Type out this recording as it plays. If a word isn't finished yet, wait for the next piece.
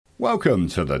Welcome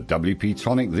to the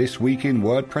WP-Tonic This Week in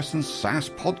WordPress and SaaS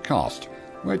podcast,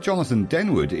 where Jonathan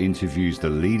Denwood interviews the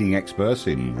leading experts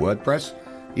in WordPress,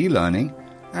 e-learning,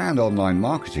 and online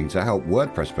marketing to help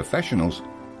WordPress professionals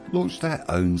launch their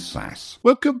own SaaS.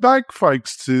 Welcome back,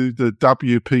 folks, to the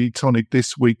WP-Tonic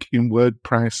This Week in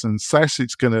WordPress and SaaS.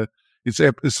 It's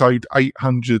episode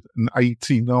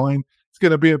 889. It's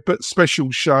going to be a bit special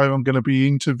show. I'm going to be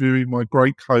interviewing my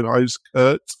great co-host,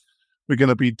 Kurt. We're going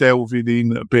to be delving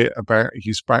in a bit about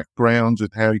his background and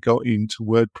how he got into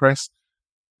WordPress.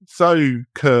 So,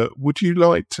 Kurt, would you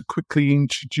like to quickly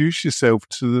introduce yourself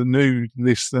to the new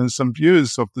listeners and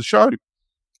viewers of the show?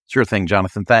 Sure thing,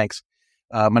 Jonathan. Thanks.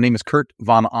 My name is Kurt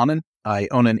Von Annen. I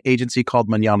own an agency called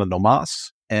Mañana No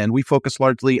Mas, and we focus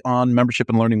largely on membership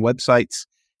and learning websites.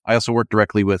 I also work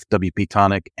directly with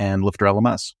WP-Tonic and Lifter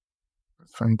LMS.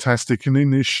 Fantastic. And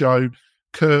in this show,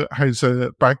 Kurt has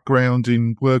a background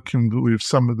in working with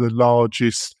some of the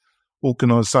largest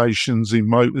organizations in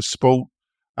motorsport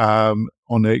on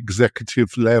an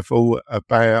executive level,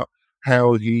 about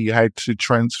how he had to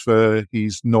transfer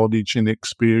his knowledge and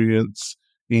experience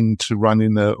into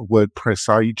running a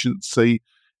WordPress agency.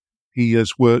 He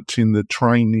has worked in the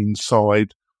training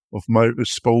side of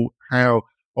motorsport. I'll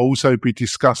also be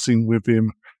discussing with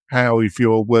him how, if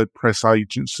you're a WordPress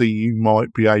agency, you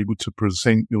might be able to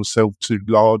present yourself to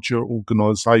larger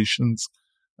organizations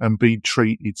and be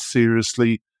treated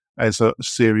seriously as a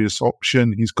serious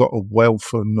option. He's got a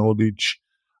wealth of knowledge.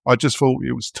 I just thought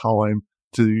it was time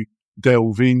to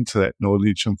delve into that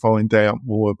knowledge and find out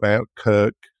more about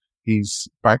Kirk, his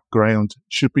background.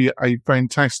 Should be a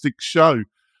fantastic show.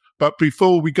 But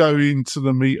before we go into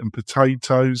the meat and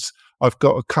potatoes, I've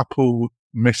got a couple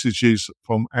messages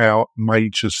from our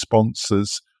major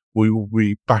sponsors. We will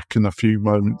be back in a few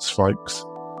moments, folks.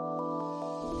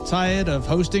 Tired of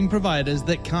hosting providers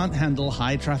that can't handle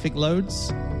high traffic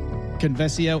loads?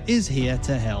 Conversio is here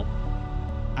to help.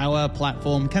 Our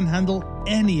platform can handle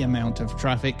any amount of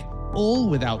traffic, all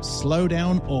without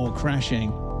slowdown or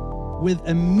crashing. With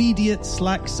immediate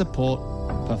Slack support,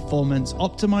 performance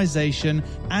optimization,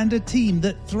 and a team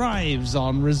that thrives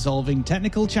on resolving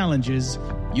technical challenges,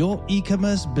 your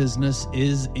e-commerce business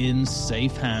is in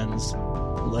safe hands.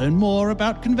 Learn more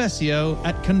about Conversio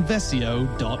at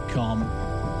conversio.com.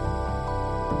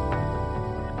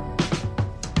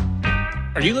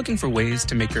 Are you looking for ways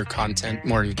to make your content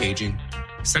more engaging?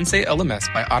 Sensei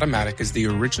LMS by Automatic is the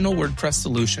original WordPress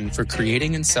solution for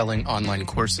creating and selling online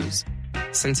courses.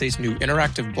 Sensei's new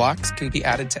interactive blocks can be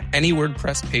added to any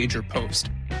WordPress page or post.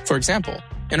 For example,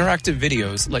 interactive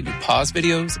videos let you pause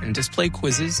videos and display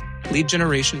quizzes, lead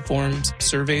generation forms,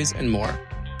 surveys, and more.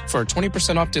 For a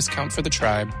 20% off discount for the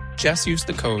tribe, just use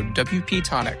the code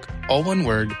WP-Tonic, all one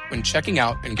word, when checking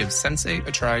out, and give Sensei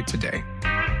a try today.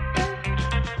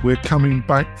 We're coming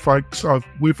back, folks.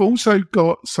 We've also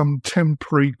got some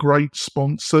temporary great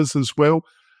sponsors as well,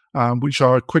 which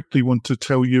I quickly want to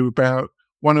tell you about.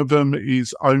 One of them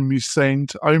is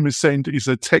Omisend. Omisend is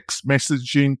a text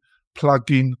messaging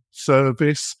plugin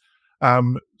service,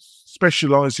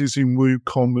 specializes in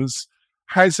WooCommerce,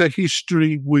 has a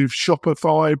history with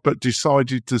Shopify, but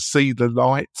decided to see the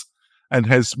light and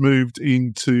has moved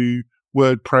into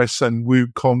WordPress and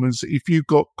WooCommerce. If you've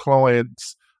got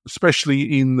clients,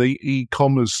 especially in the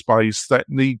e-commerce space, that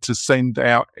need to send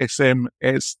out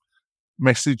SMS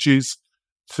messages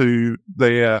to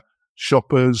their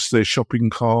shoppers, their shopping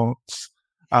carts,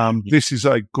 this is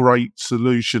a great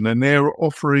solution. And they're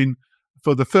offering,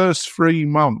 for the first 3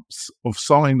 months of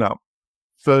sign up,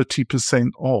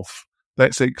 30% off.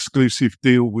 That's an exclusive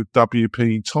deal with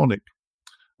WP-Tonic.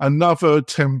 Another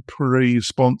temporary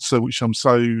sponsor, which I'm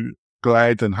so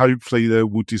glad, and hopefully they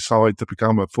will decide to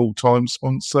become a full-time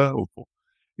sponsor,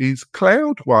 is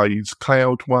Cloudways.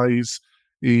 Cloudways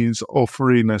is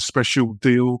offering a special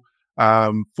deal,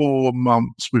 4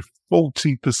 months with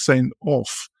 40%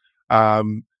 off.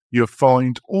 You'll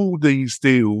find all these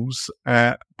deals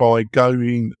by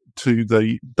going to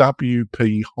the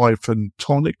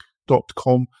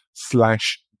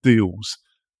wp-tonic.com/deals.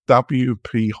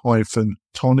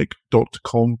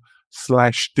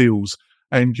 wp-tonic.com/deals.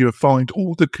 And you'll find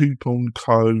all the coupon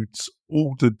codes,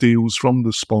 all the deals from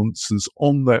the sponsors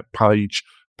on that page,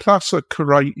 plus a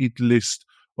curated list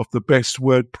of the best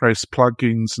WordPress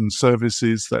plugins and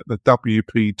services that the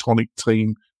WP-Tonic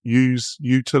team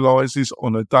utilizes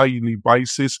on a daily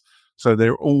basis. So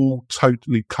they're all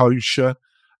totally kosher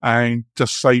and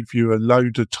just save you a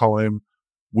load of time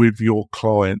with your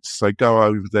clients. So go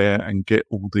over there and get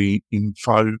all the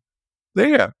info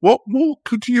there. What more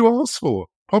could you ask for?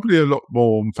 Probably a lot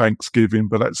more on Thanksgiving,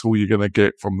 but that's all you're going to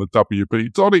get from the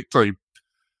WP-Tonic team.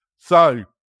 So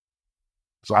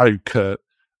So, Kurt,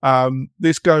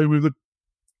 let's go with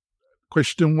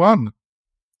question 1.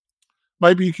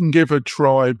 Maybe you can give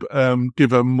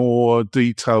a more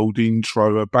detailed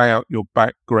intro about your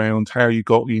background, how you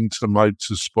got into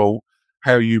motorsport,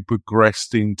 how you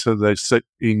progressed into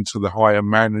the higher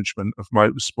management of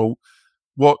motorsport.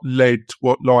 What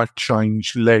life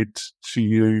change led to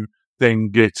you then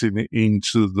getting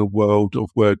into the world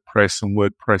of WordPress and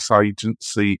WordPress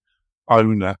agency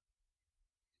owner?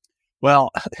 Well,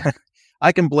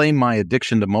 I can blame my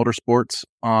addiction to motorsports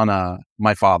on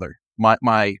my father.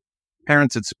 My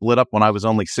parents had split up when I was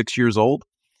only 6 years old.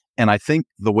 And I think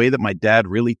the way that my dad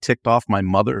really ticked off my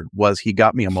mother was he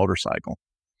got me a motorcycle.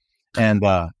 And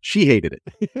she hated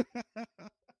it.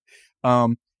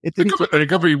 It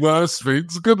could be worse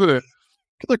things, couldn't it?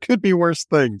 There could be worse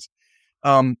things.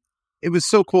 It was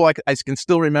so cool. I can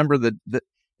still remember that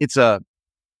it's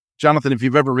Jonathan, if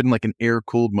you've ever ridden like an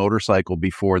air-cooled motorcycle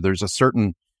before, there's a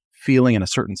certain feeling and a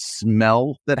certain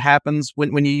smell that happens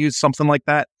when you use something like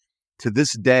that. To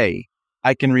this day,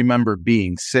 I can remember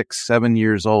being 6, 7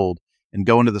 years old and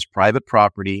going to this private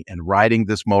property and riding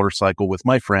this motorcycle with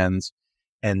my friends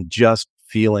and just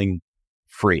feeling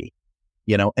free,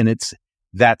 and it's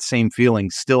that same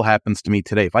feeling still happens to me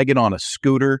today. If I get on a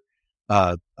scooter,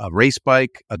 a race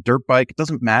bike, a dirt bike, it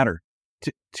doesn't matter.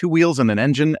 2 wheels and an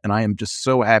engine, and I am just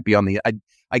so happy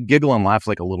I giggle and laugh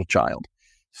like a little child.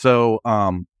 So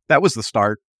that was the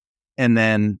start. And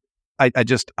then I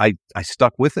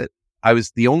stuck with it. I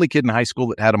was the only kid in high school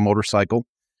that had a motorcycle.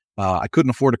 I couldn't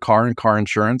afford a car and car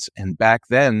insurance. And back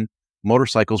then,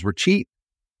 motorcycles were cheap.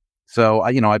 So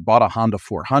I bought a Honda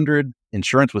 400.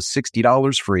 Insurance was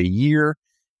 $60 for a year.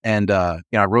 And I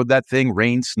rode that thing,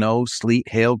 rain, snow, sleet,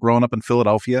 hail, growing up in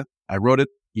Philadelphia. I rode it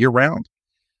year round.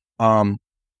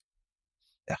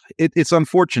 It's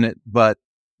unfortunate, but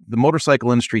the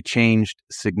motorcycle industry changed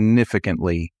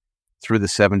significantly through the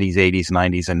 70s, 80s,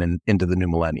 90s, and then into the new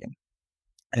millennium.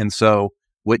 And so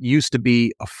what used to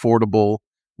be affordable,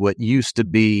 what used to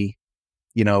be,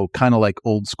 kind of like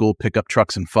old school pickup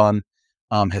trucks and fun,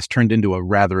 has turned into a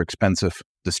rather expensive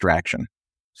distraction.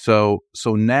 So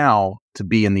now to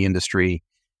be in the industry,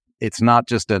 it's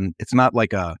not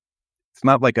like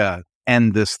a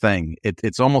end this thing.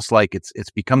 It's almost like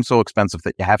it's become so expensive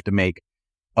that you have to make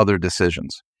other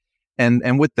decisions.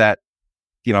 And with that,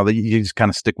 you just kind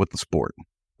of stick with the sport.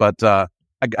 But I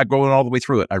go all the way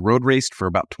through it. I road raced for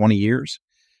about 20 years,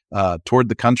 toured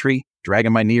the country,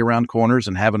 dragging my knee around corners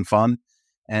and having fun.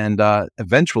 And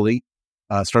eventually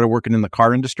started working in the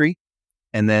car industry,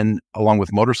 and then along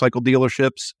with motorcycle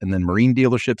dealerships and then marine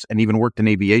dealerships, and even worked in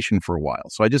aviation for a while.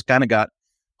 So I just kind of got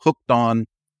hooked on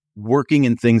working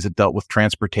in things that dealt with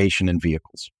transportation and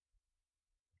vehicles.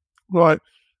 Right.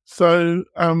 So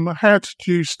how did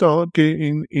you start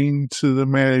getting into the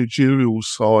managerial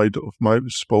side of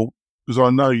motorsport? Because I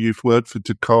know you've worked for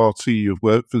Ducati, you've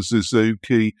worked for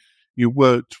Suzuki, you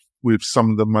worked with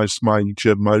some of the most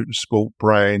major motorsport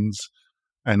brands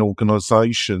and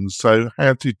organizations. So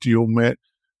how did your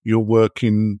work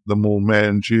in the more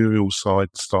managerial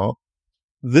side start?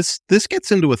 This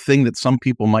gets into a thing that some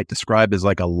people might describe as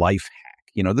like a life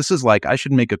hack. This is like, I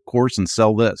should make a course and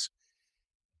sell this.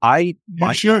 You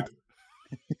should.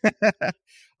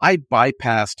 I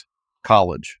bypassed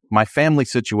college. My family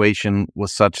situation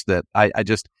was such that I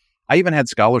even had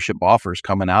scholarship offers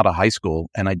coming out of high school,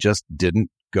 and I just didn't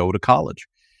go to college.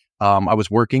 I was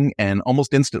working and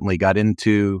almost instantly got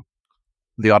into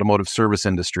the automotive service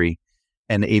industry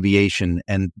and aviation,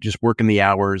 and just working the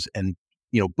hours and,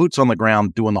 boots on the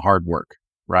ground, doing the hard work.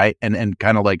 Right. And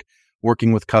kind of like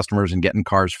working with customers and getting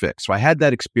cars fixed. So I had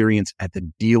that experience at the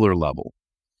dealer level.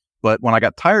 But when I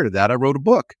got tired of that, I wrote a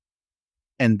book,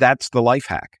 and that's the life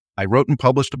hack. I wrote and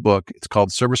published a book. It's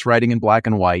called Service Writing in Black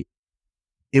and White.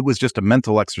 It was just a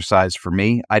mental exercise for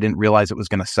me. I didn't realize it was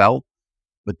going to sell,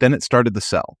 but then it started to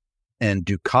sell. And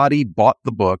Ducati bought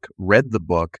the book, read the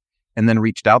book, and then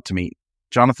reached out to me.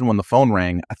 Jonathan, when the phone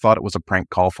rang, I thought it was a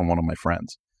prank call from one of my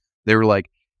friends. They were like,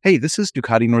 "Hey, this is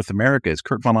Ducati North America. Is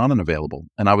Kurt Von Onen available?"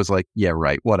 And I was like, "Yeah,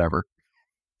 right, whatever."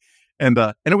 And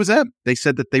it was them. They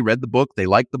said that they read the book, they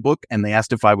liked the book, and they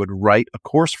asked if I would write a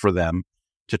course for them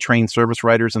to train service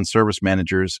writers and service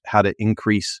managers how to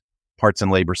increase parts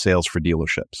and labor sales for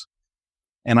dealerships.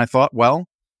 And I thought, well,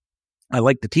 I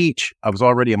like to teach. I was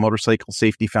already a motorcycle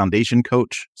safety foundation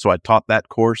coach, so I taught that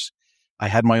course. I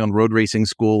had my own road racing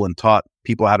school and taught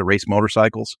people how to race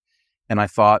motorcycles. And I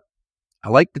thought, I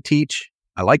like to teach.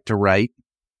 I like to write.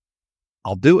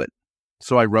 I'll do it.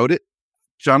 So I wrote it.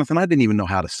 Jonathan, I didn't even know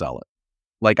how to sell it.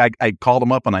 Like I called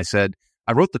him up and I said,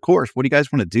 I wrote the course. What do you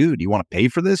guys want to do? Do you want to pay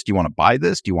for this? Do you want to buy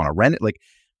this? Do you want to rent it? Like,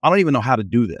 I don't even know how to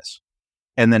do this.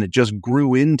 And then it just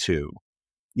grew into,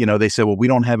 they said, well, we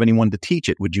don't have anyone to teach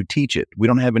it. Would you teach it? We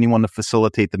don't have anyone to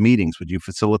facilitate the meetings. Would you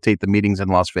facilitate the meetings in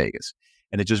Las Vegas?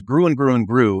 And it just grew and grew and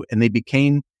grew. And they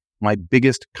became my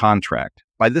biggest contract.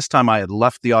 By this time, I had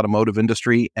left the automotive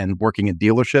industry and working in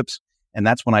dealerships. And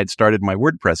that's when I'd started my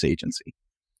WordPress agency.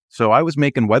 So I was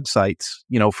making websites,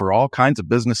 for all kinds of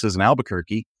businesses in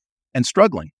Albuquerque and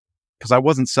struggling because I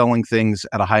wasn't selling things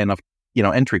at a high enough,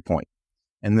 entry point.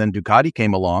 And then Ducati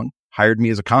came along, hired me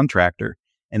as a contractor,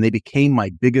 and they became my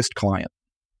biggest client.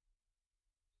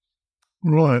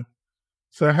 Right.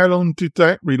 So how long did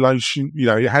that relation,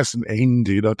 it hasn't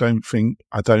ended. I don't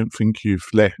think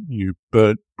you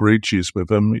burnt bridges with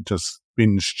them. It just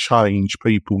things change,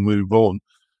 people move on.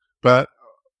 But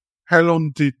how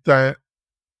long did that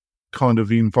kind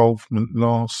of involvement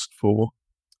last for?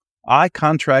 I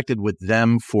contracted with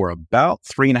them for about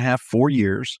 3.5, 4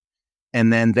 years.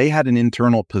 And then they had an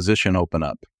internal position open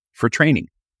up for training.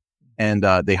 And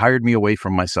they hired me away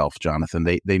from myself, Jonathan.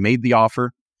 They made the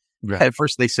offer. Right. At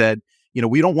first they said,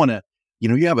 we don't want to,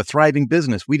 you have a thriving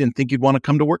business. We didn't think you'd want to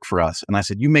come to work for us. And I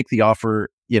said, you make the offer,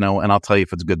 and I'll tell you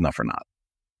if it's good enough or not.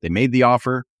 They made the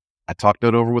offer. I talked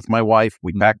it over with my wife.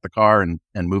 We packed the car and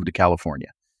moved to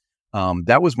California.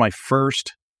 That was my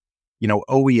first,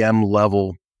 OEM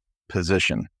level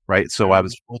position, right? So I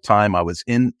was full-time. I was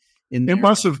in it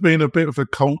must have been a bit of a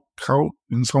cult,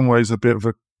 in some ways, a bit of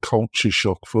a culture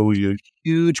shock for you.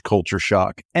 Huge culture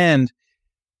shock. And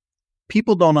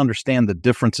people don't understand the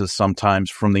differences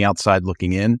sometimes from the outside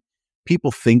looking in.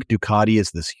 People think Ducati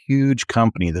is this huge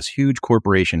company, this huge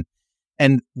corporation,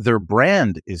 and their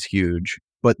brand is huge,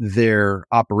 but their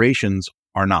operations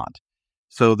are not.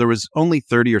 So there was only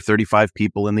 30 or 35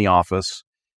 people in the office.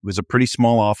 It was a pretty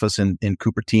small office in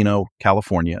Cupertino,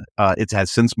 California. It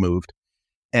has since moved.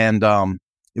 And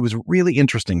it was really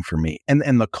interesting for me.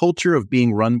 And the culture of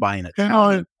being run by an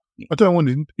Italian. I don't want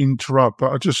to interrupt,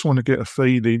 but I just want to get a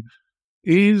feeling.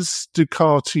 Is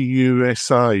Ducati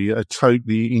USA a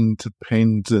totally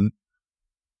independent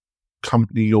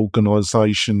company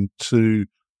organization to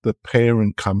the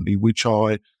parent company, which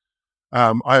I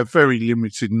have very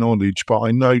limited knowledge, but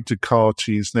I know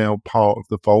Ducati is now part of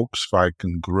the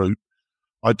Volkswagen group.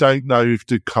 I don't know if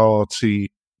Ducati,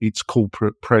 its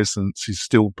corporate presence, is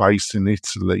still based in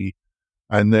Italy,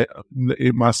 and that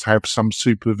it must have some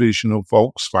supervision of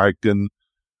Volkswagen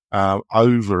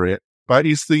over it. But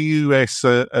is the US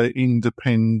an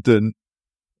independent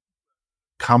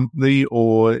company,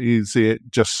 or is it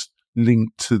just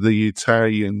linked to the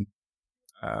Italian?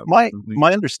 My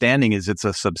understanding is it's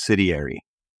a subsidiary.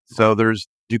 So there's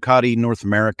Ducati North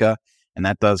America, and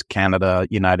that does Canada,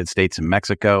 United States, and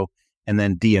Mexico. And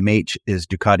then DMH is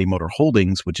Ducati Motor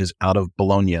Holdings, which is out of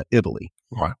Bologna, Italy.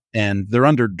 Right. And they're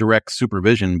under direct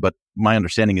supervision, but my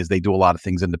understanding is they do a lot of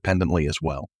things independently as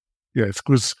well. Yes,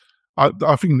 because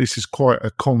I think this is quite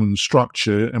a common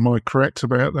structure. Am I correct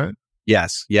about that?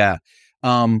 Yes. Yeah.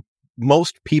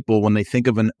 Most people, when they think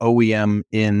of an OEM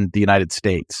in the United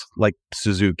States, like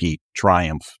Suzuki,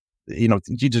 Triumph, you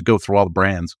just go through all the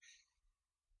brands.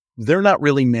 They're not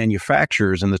really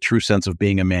manufacturers in the true sense of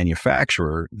being a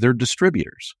manufacturer. They're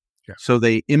distributors. Yeah. So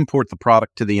they import the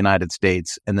product to the United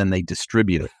States and then they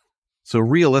distribute it. So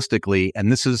realistically,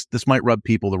 and this might rub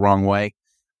people the wrong way,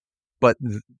 but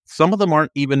some of them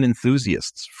aren't even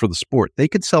enthusiasts for the sport. They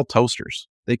could sell toasters.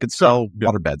 They could sell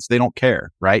waterbeds. They don't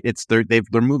care, right?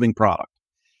 They're moving product.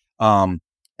 And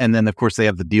then of course they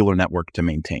have the dealer network to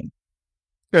maintain.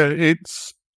 Yeah,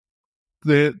 it's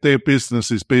their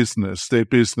business is business. Their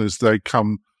business, they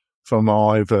come from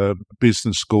either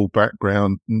business school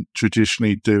background,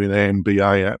 traditionally doing an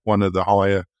MBA at one of the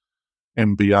higher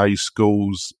MBA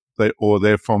schools, or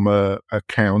they're from a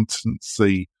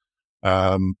accountancy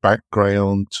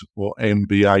background or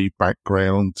MBA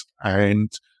background,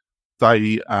 and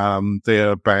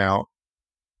they're about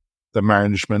the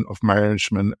management of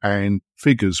management and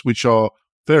figures, which are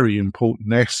very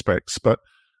important aspects, but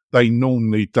they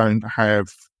normally don't have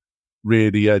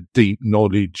really a deep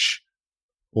knowledge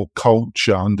or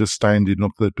culture understanding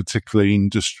of the particular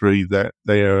industry that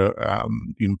they're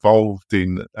involved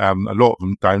in. A lot of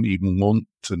them don't even want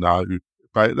to know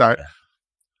about that.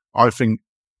 I think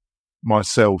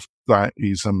myself that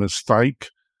is a mistake.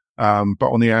 But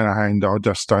on the other hand, I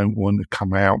just don't want to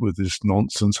come out with this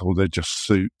nonsense, or they're just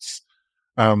suits.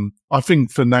 I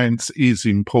think finance is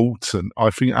important. I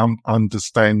think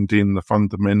understanding the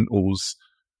fundamentals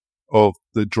of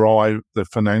the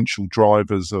financial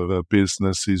drivers of a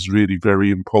business is really very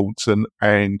important,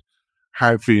 and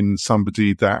having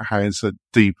somebody that has a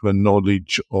deeper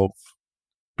knowledge of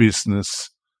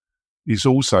business is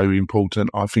also important.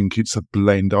 I think it's a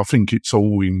blend. I think it's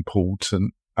all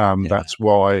important. That's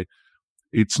why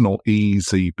it's not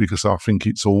easy, because I think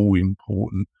it's all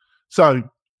important. So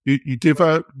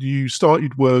you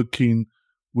started working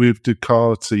with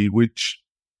Ducati, which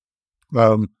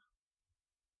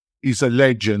is a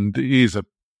legend. It is a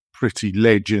pretty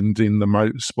legend in the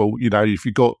motorsport. You know, if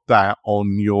you got that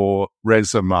on your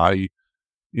resume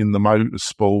in the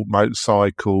motorcycle,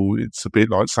 it's a bit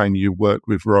like saying you work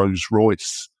with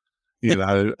Rolls-Royce, you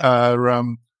know.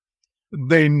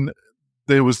 Then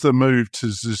there was the move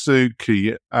to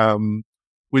Suzuki,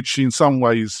 which in some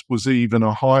ways was even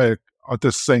a higher, I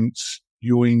just sense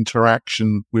your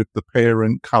interaction with the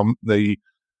parent company,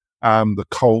 the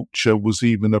culture was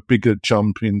even a bigger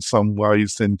jump in some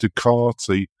ways than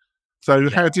Ducati. So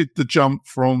how did the jump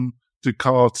from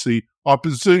Ducati, I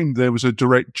presume there was a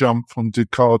direct jump from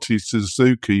Ducati to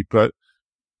Suzuki, but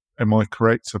am I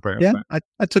correct about that? Yeah,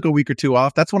 I took a week or two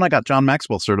off. That's when I got John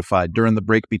Maxwell certified, during the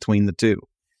break between the two.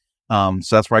 So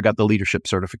that's where I got the leadership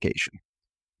certification.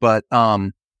 But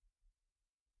I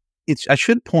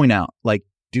should point out, like,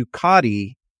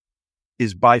 Ducati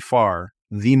is by far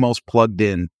the most plugged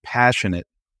in, passionate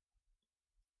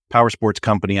power sports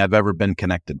company I've ever been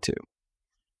connected to.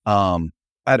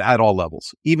 At all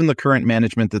levels. Even the current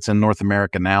management that's in North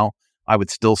America now, I would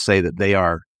still say that they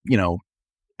are, you know,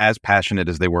 as passionate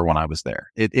as they were when I was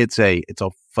there. It's a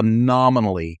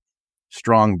phenomenally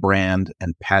strong brand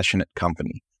and passionate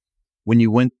company. When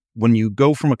you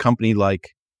go from a company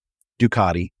like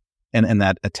Ducati and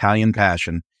that Italian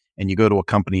passion, and you go to a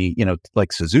company, you know,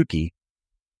 like Suzuki,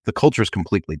 the culture is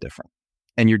completely different,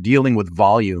 and you're dealing with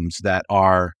volumes that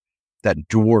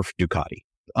dwarf Ducati.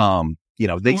 You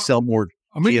know, they sell more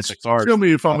GSXRs. Tell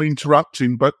me if I'm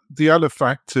interrupting, but the other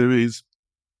factor is,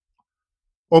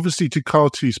 obviously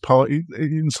Ducati's part,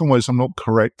 in some ways I'm not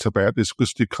correct about this,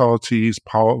 because Ducati is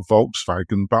part of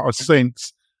Volkswagen, but I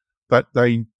sense that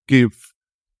they give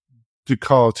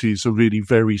Ducati as a really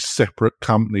very separate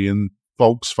company, and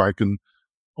Volkswagen,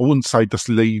 I wouldn't say just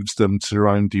leaves them to their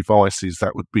own devices,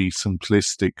 that would be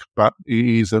simplistic, but it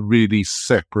is a really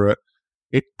separate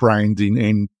branding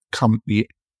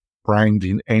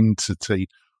entity.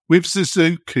 With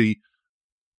Suzuki,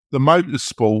 the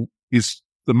motorsport is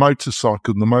the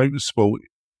motorcycle, the motorsport.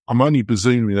 I'm only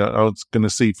presuming that I was going to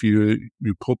see if you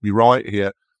put me right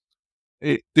here.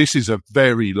 This is a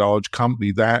very large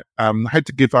company that had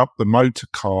to give up the motor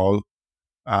car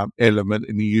element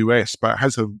in the US, but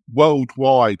has a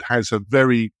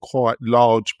very quite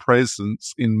large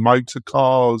presence in motor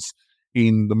cars,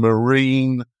 in the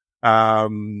marine,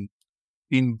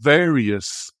 in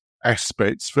various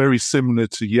aspects, very similar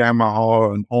to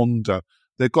Yamaha and Honda.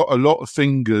 They've got a lot of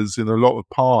fingers in a lot of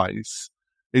pies.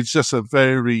 It's just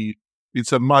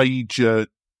it's a major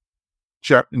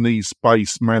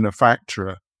Japanese-based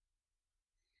manufacturer.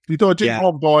 I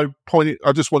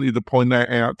just wanted to point that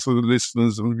out to the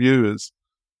listeners and viewers.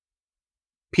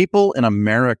 People in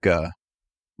America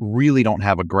really don't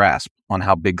have a grasp on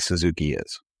how big Suzuki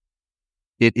is.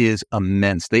 It is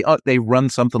immense. They run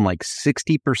something like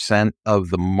 60%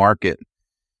 of the market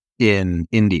in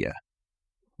India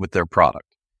with their product.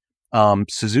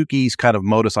 Suzuki's kind of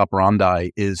modus operandi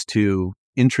is to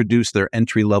introduce their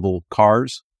entry-level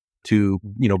cars to,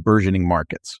 you know, burgeoning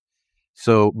markets.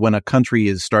 So when a country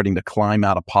is starting to climb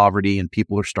out of poverty and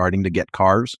people are starting to get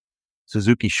cars,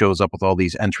 Suzuki shows up with all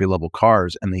these entry-level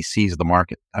cars and they seize the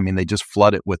market. I mean, they just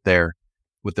flood it with their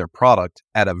product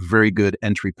at a very good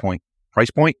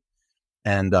price point,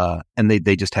 and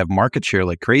they just have market share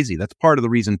like crazy. That's part of the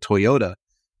reason Toyota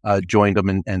joined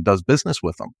them and does business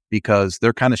with them, because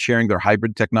they're kind of sharing their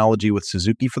hybrid technology with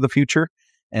Suzuki for the future,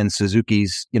 and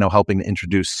Suzuki's, you know, helping to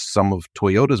introduce some of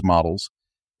Toyota's models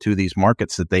to these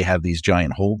markets that they have these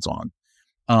giant holds on.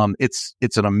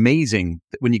 It's an amazing,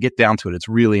 when you get down to it, it's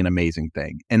really an amazing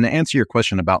thing. And to answer your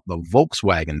question about the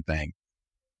Volkswagen thing,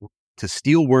 to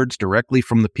steal words directly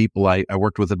from the people I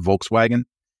worked with at Volkswagen,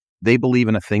 they believe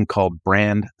in a thing called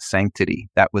brand sanctity.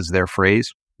 That was their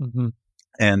phrase. Mm-hmm.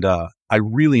 And I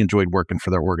really enjoyed working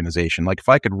for their organization. Like, if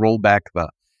I could roll back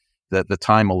the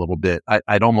time a little bit,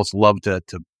 I'd almost love to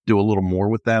do a little more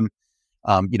with them.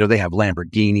 You know, they have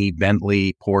Lamborghini,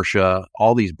 Bentley, Porsche,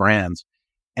 all these brands.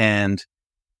 And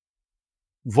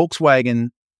Volkswagen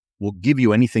will give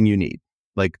you anything you need.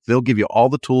 Like, they'll give you all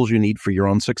the tools you need for your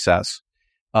own success.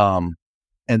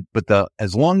 But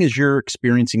as long as you're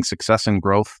experiencing success and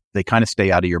growth, they kind of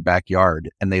stay out of your backyard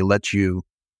and they let you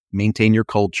maintain your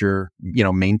culture, you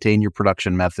know, maintain your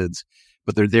production methods,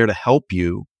 but they're there to help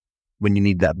you when you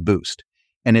need that boost.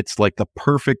 And it's like the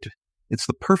perfect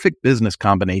business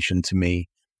combination to me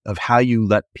of how you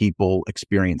let people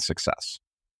experience success.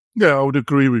 Yeah, I would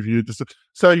agree with you.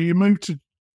 So you moved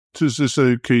to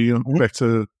Suzuki,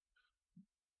 Mm-hmm.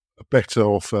 a better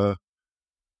offer.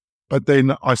 But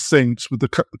then I sense with the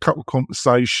couple of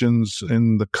conversations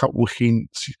and the couple of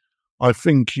hints, I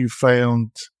think you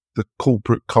found the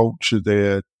corporate culture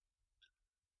there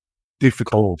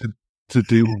difficult to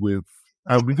deal with.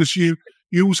 Because you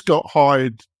also got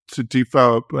hired to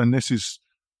develop, and this is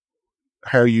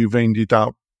how you've ended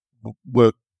up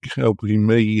helping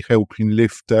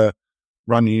Lifter,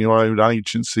 running your own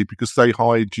agency, because they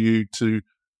hired you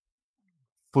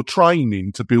for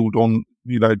training, to build on,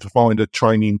 to find a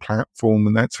training platform.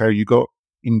 And that's how you got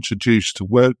introduced to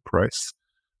WordPress,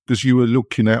 because you were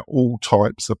looking at all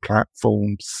types of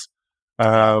platforms.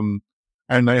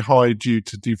 And they hired you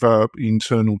to develop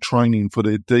internal training for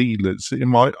their dealers.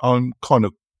 I'm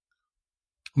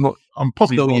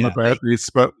probably wrong about this,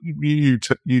 but you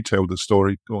tell the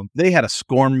story. Go on. They had a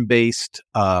SCORM-based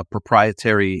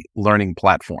proprietary learning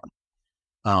platform,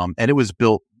 and it was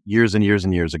built years and years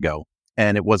and years ago.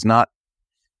 And it was not,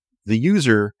 the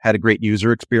user had a great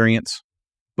user experience,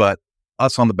 but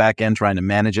us on the back end trying to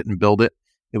manage it and build it,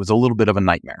 it was a little bit of a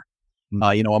nightmare.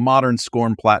 A modern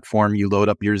SCORM platform, you load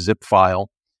up your zip file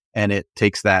and it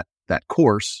takes that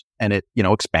course and it,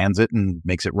 expands it and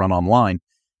makes it run online.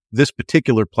 This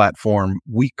particular platform,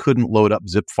 we couldn't load up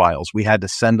zip files. We had to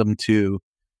send them to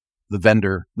the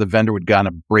vendor. The vendor would kind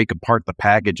of break apart the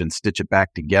package and stitch it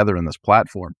back together in this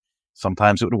platform.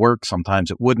 Sometimes it would work, sometimes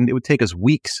it wouldn't. It would take us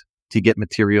weeks to get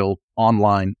material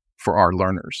online for our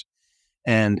learners.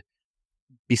 And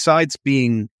besides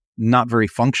being not very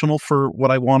functional for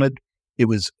what I wanted, it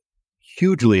was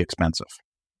hugely expensive.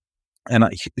 And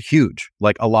huge,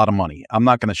 like a lot of money. I'm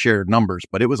not going to share numbers,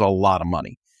 but it was a lot of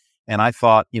money. And I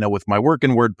thought, with my work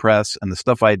in WordPress and the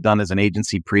stuff I had done as an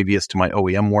agency previous to my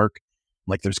OEM work,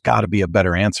 like there's got to be a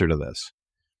better answer to this.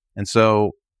 And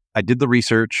so I did the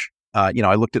research. I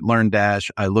looked at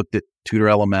LearnDash, I looked at Tutor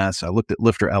LMS, I looked at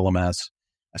Lifter LMS.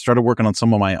 I started working on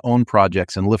some of my own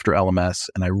projects in Lifter LMS,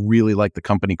 and I really liked the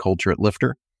company culture at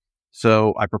Lifter.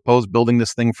 So I proposed building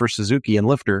this thing for Suzuki and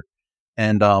Lifter,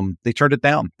 and they turned it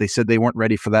down. They said they weren't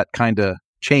ready for that kind of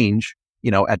change,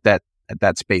 at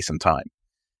that space and time.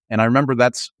 And I remember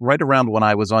that's right around when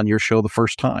I was on your show the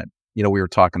first time. We were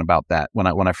talking about that when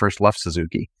I first left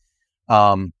Suzuki.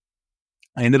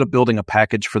 I ended up building a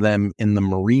package for them in the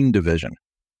marine division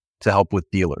to help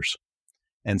with dealers.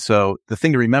 And so the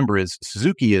thing to remember is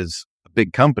Suzuki is a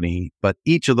big company, but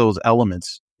each of those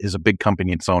elements is a big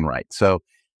company in its own right. So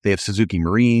they have Suzuki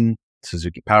Marine,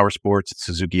 Suzuki Power Sports,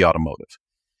 Suzuki Automotive.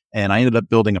 And I ended up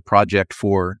building a project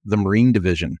for the marine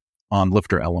division on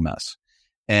Lifter LMS.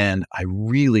 And I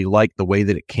really liked the way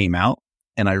that it came out.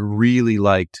 And I really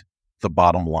liked the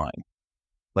bottom line.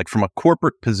 Like from a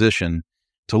corporate position,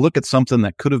 to look at something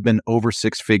that could have been over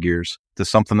 6 figures to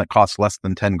something that costs less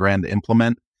than 10 grand to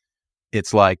implement,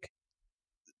 it's like,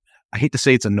 I hate to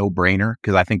say it's a no-brainer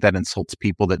because I think that insults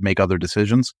people that make other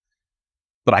decisions,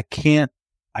 but I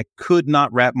could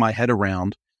not wrap my head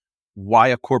around why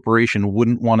a corporation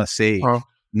wouldn't want to save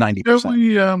 90%.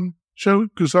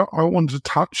 Because I wanted to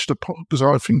touch because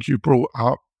I think you brought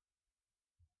up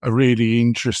a really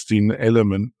interesting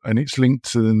element, and it's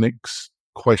linked to the next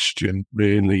question,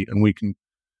 really, and we can.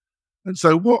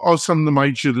 So what are some of the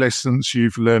major lessons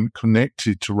you've learned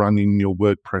connected to running your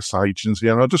WordPress agency?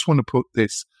 And I just want to put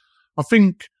this, I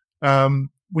think when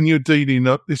you're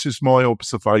this is my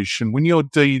observation, when you're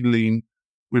dealing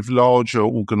with larger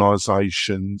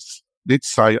organizations,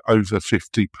 let's say over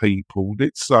 50 people,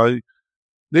 let's say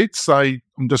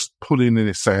I'm just pulling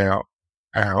this out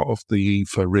of the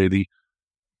ether, really,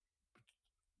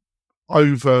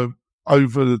 over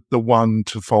the 1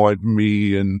 to 5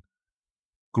 million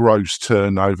gross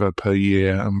turnover per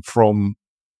year, and from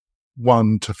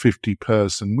 1 to 50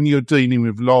 person. When you're dealing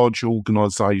with large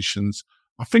organizations,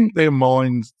 I think their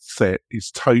mindset is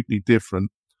totally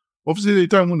different. Obviously, they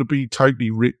don't want to be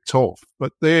totally ripped off,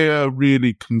 but their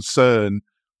really concern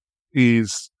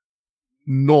is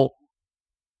not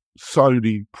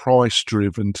solely price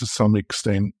driven to some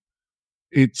extent.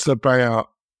 It's about,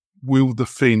 will the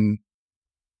thing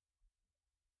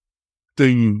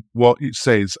do what it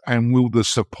says, and will the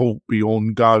support be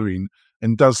ongoing,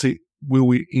 and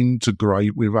will it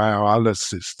integrate with our other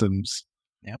systems?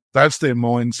 Yep. That's their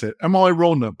mindset. Am I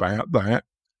wrong about that?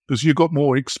 Because you've got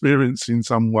more experience in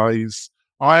some ways.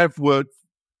 I have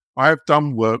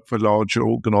done work for larger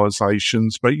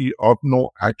organizations, but I've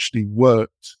not actually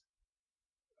worked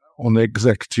on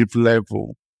executive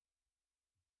level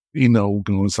in an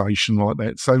organization like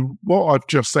that. So what I've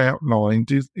just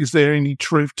outlined, is there any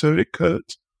truth to it,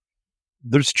 Kurt?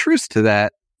 there's truth to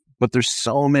that, but there's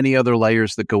so many other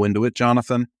layers that go into it,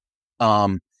 Jonathan.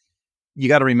 You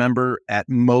got to remember, at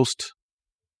most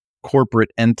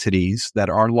corporate entities that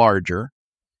are larger,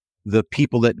 the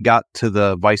people that got to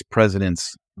the vice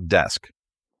president's desk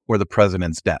or the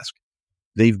president's desk,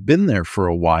 they've been there for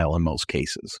a while in most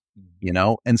cases,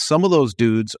 and some of those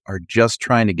dudes are just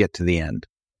trying to get to the end.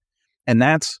 And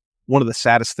that's one of the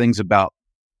saddest things about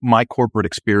my corporate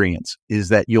experience, is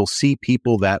that you'll see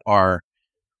people that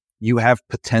you have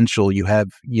potential,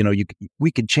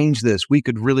 we could change this, we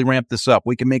could really ramp this up,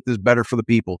 we can make this better for the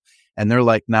people. And they're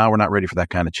like, no, we're not ready for that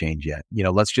kind of change yet.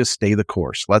 Let's just stay the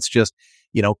course. Let's just,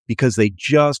 because they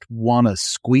just want to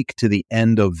squeak to the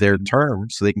end of their term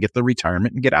so they can get the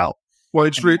retirement and get out. Well,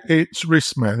 it's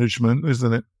risk management,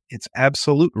 isn't it? It's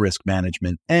absolute risk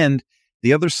management. And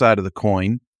the other side of the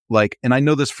coin, and I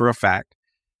know this for a fact,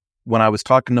 when I was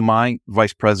talking to my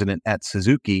vice president at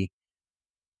Suzuki,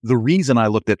 the reason I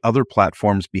looked at other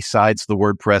platforms besides the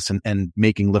WordPress and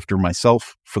making Lifter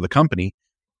myself for the company,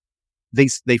 they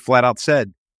flat out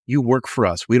said, you work for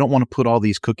us. We don't want to put all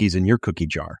these cookies in your cookie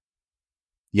jar.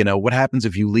 What happens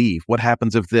if you leave? What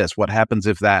happens if this? What happens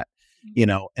if that?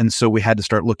 And so we had to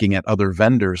start looking at other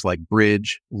vendors like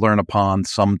Bridge, Learn-Upon,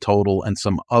 SumTotal, and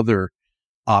some other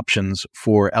options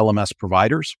for LMS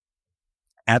providers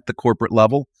at the corporate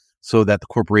level, so that the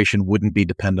corporation wouldn't be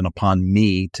dependent upon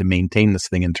me to maintain this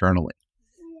thing internally.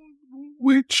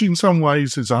 Which in some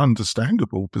ways is an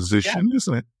understandable position,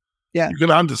 isn't it? Yeah. You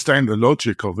can understand the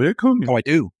logic of it, can't you? Oh, I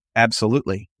do.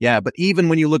 Absolutely. Yeah. But even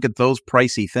when you look at those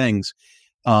pricey things,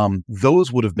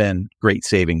 those would have been great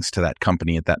savings to that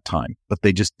company at that time, but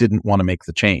they just didn't want to make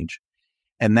the change.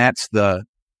 And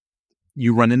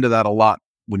you run into that a lot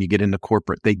when you get into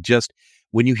corporate.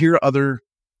 When you hear other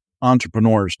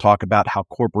entrepreneurs talk about how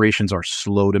corporations are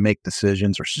slow to make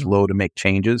decisions or slow to make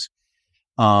changes,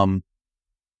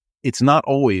 it's not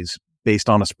always based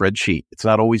on a spreadsheet. It's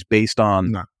not always based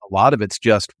on, a lot of it's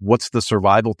just, what's the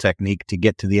survival technique to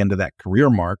get to the end of that career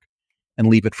mark and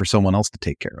leave it for someone else to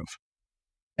take care of.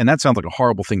 And that sounds like a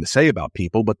horrible thing to say about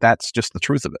people, but that's just the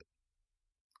truth of it.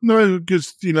 No,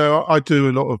 because, I do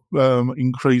a lot of,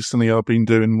 increasingly I've been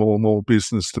doing more and more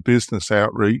business to business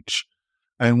outreach.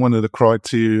 And one of the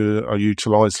criteria I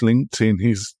utilize LinkedIn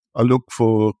is I look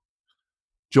for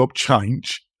job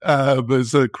change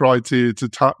as a criteria to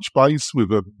touch base with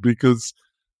them, because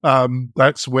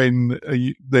that's when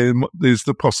there's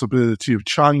the possibility of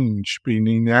change being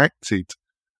enacted.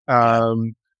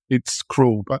 It's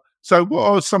cruel. But so what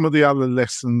are some of the other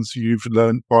lessons you've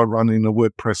learned by running a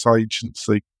WordPress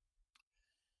agency?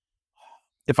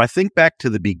 If I think back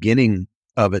to the beginning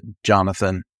of it,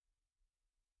 Jonathan,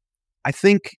 I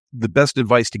think the best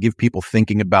advice to give people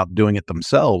thinking about doing it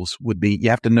themselves would be,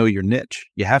 you have to know your niche.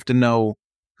 You have to know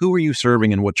who are you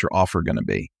serving and what's your offer going to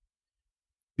be.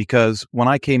 Because when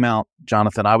I came out,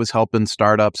 Jonathan, I was helping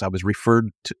startups. I was referred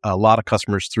to a lot of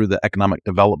customers through the Economic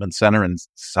Development Center in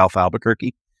South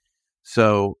Albuquerque.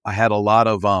 So I had a lot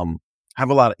of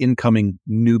incoming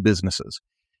new businesses,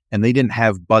 and they didn't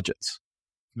have budgets.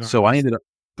 No, so I ended up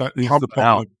pumping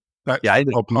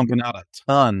out a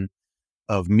ton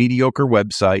of mediocre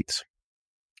websites,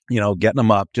 getting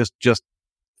them up, just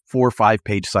 4 or 5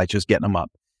 page sites, just getting them up.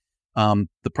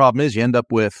 The problem is you end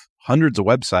up with hundreds of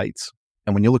websites.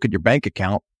 And when you look at your bank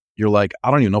account, you're like, I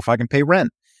don't even know if I can pay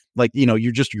rent.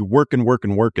 You're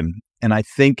working. And I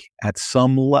think at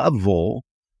some level,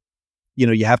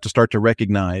 you have to start to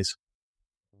recognize,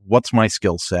 what's my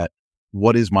skill set?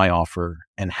 What is my offer?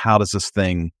 And how does this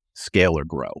thing scale or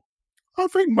grow? I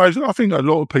think a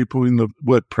lot of people in the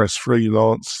WordPress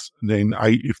freelance, then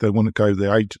if they want to go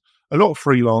a lot of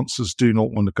freelancers do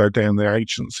not want to go down the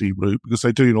agency route because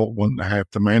they do not want to have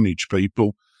to manage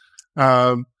people.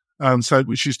 So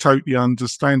which is totally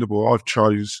understandable. I've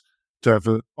chose to have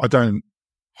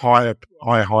I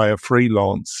hire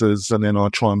freelancers, and then I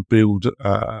try and build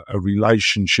a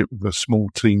relationship with a small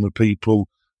team of people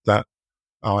that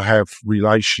I have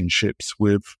relationships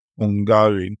with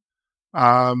ongoing.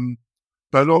 But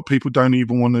a lot of people don't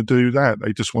even want to do that.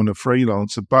 They just want a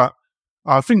freelancer. But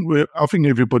I think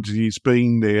everybody's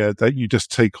been there, that you just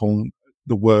take on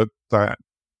the work that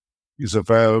is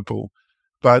available.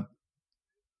 But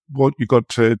what you've got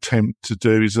to attempt to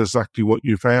do is exactly what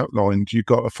you've outlined. You've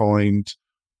got to find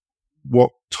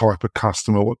what type of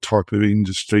customer, what type of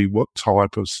industry, what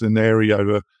type of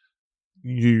scenario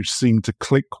you seem to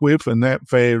click with. And that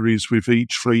varies with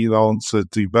each freelancer,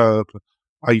 developer,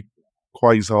 a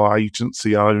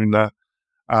quasi-agency owner.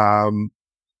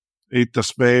 It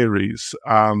just varies.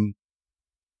 But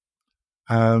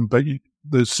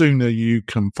the sooner you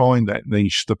can find that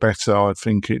niche, the better I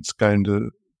think it's going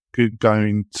to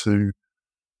going to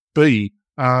be.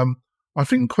 I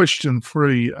think question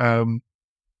 3, I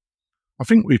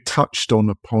think we touched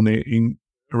upon it in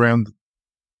around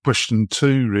question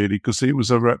 2, really, because it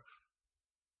was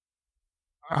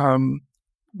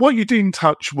what you didn't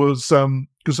touch was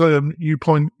because I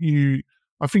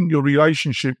think your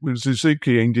relationship with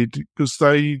Suzuki ended because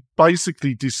they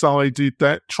basically decided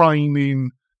that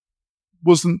training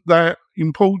wasn't that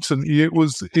important.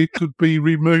 It could be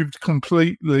removed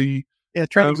completely. Yeah,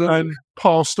 and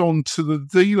passed on to the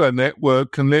dealer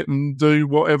network and let them do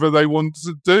whatever they wanted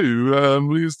to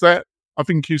do. Is that? I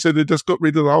think you said they just got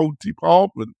rid of the whole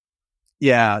department.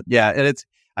 Yeah, and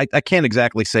I can't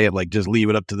exactly say it like just leave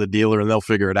it up to the dealer and they'll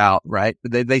figure it out, right?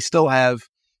 But they still have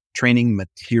training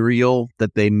material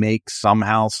that they make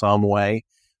somehow, some way.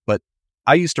 But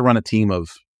I used to run a team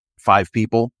of 5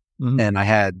 people, and I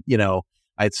had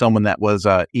someone that was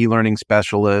a e-learning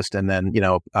specialist, and then,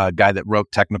 a guy that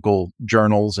wrote technical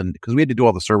journals, and because we had to do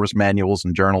all the service manuals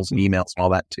and journals and emails and all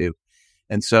that too.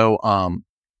 And so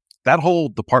that whole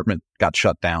department got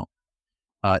shut down.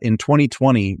 In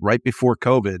 2020, right before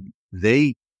COVID,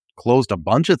 they closed a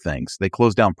bunch of things. They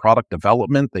closed down product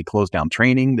development. They closed down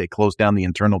training. They closed down the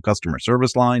internal customer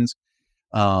service lines.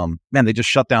 They just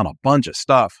shut down a bunch of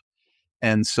stuff.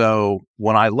 And so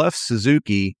when I left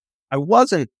Suzuki, I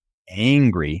wasn't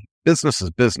angry. Business is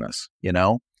business,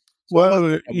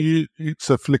 Well, it's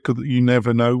a flicker that you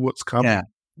never know what's coming.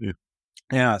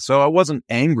 Yeah. So I wasn't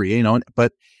angry,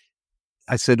 but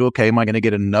I said, okay, am I going to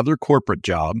get another corporate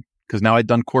job? Because now I'd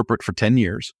done corporate for 10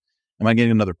 years. Am I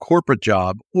getting another corporate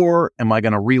job, or am I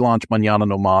going to relaunch Mañana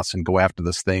No Mas and go after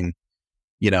this thing,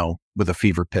 with a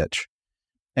fever pitch?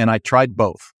 And I tried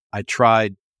both. I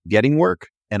tried getting work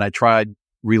and I tried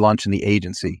relaunching the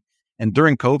agency. And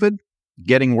during COVID,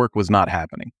 getting work was not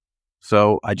happening.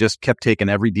 So I just kept taking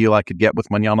every deal I could get with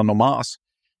Mañana No Mas.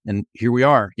 And here we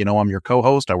are. I'm your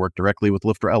co-host. I work directly with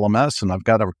Lifter LMS, and I've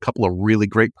got a couple of really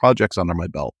great projects under my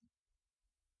belt.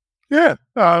 Yeah.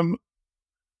 I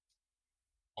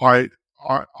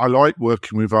like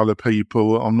working with other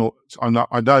people.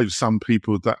 I know some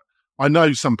people that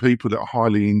are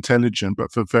highly intelligent,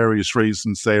 but for various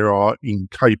reasons they are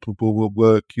incapable of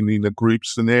working in a group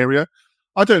scenario.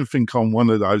 I don't think I'm one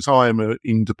of those. I am an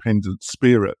independent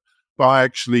spirit,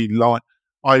 but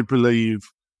I believe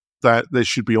that there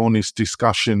should be honest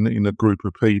discussion in a group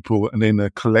of people and then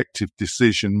a collective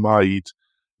decision made.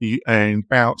 And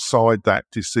outside that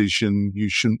decision, you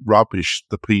shouldn't rubbish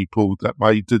the people that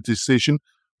made the decision,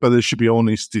 but there should be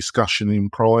honest discussion in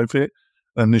private,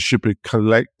 and there should be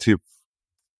collective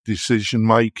decision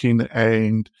making,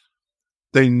 and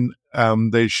then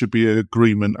there should be an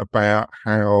agreement about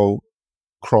how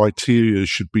criteria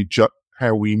should be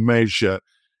how we measure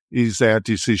is our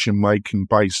decision making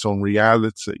based on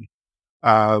reality.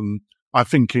 I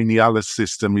think any other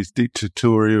system is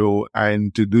dictatorial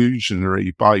and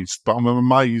delusionary based, but I'm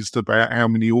amazed about how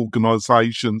many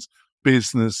organisations,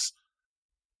 business,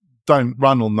 don't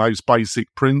run on those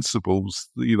basic principles.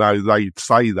 They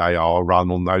say they are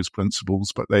run on those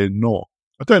principles, but they're not.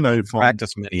 I don't know if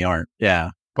practice many aren't.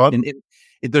 Yeah, but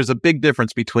there's a big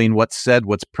difference between what's said,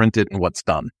 what's printed, and what's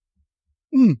done.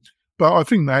 But I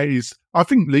think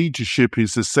leadership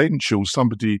is essential.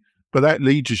 But that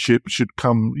leadership should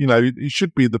come, it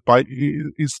should be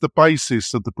it's the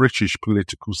basis of the British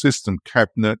political system,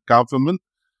 cabinet government.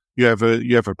 You have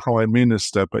a prime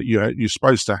minister, but you're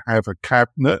supposed to have a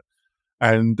cabinet,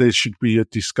 and there should be a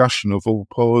discussion of all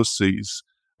policies,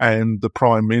 and the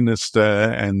prime minister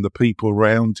and the people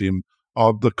around him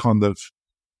are the kind of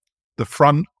the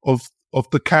front of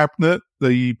the cabinet,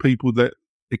 the people that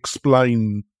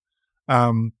explain,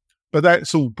 but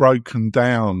that's all broken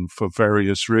down for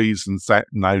various reasons. That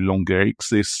no longer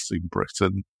exists in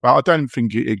Britain. But I don't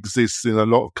think it exists in a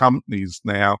lot of companies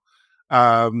now.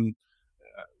 I'm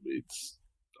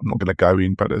not going to go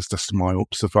in, but it's just my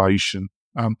observation.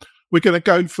 We're going to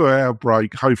go for our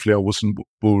break. Hopefully I wasn't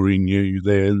boring you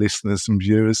there, listeners and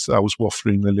viewers. I was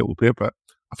waffling a little bit, but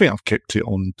I think I've kept it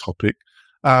on topic.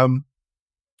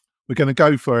 We're going to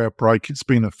go for our break. It's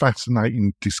been a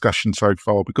fascinating discussion so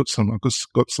far. I've got some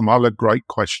other great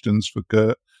questions for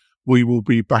Gert. We will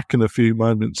be back in a few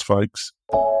moments, folks.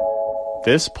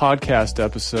 This podcast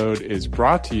episode is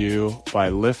brought to you by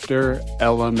Lifter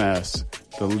LMS,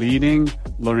 the leading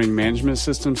learning management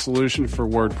system solution for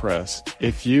WordPress.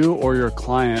 If you or your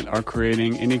client are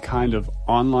creating any kind of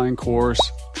online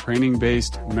course,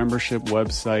 training-based membership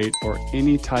website, or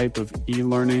any type of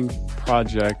e-learning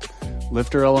project,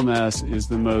 Lifter LMS is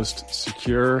the most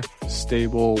secure,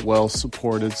 stable,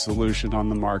 well-supported solution on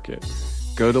the market.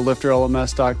 Go to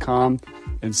lifterlms.com,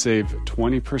 and save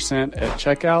 20% at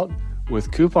checkout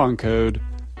with coupon code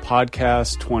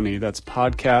podcast20. That's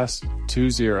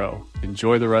podcast20.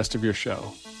 Enjoy the rest of your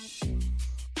show.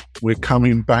 We're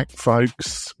coming back,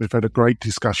 folks. We've had a great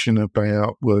discussion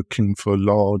about working for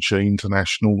large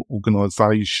international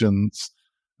organizations,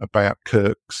 about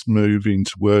Kirk's move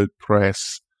into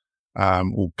WordPress,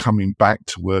 or coming back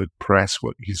to WordPress,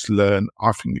 what he's learned.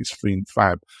 I think it's been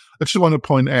fab. I just want to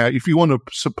point out, if you want to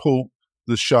support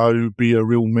the show, be a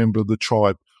real member of the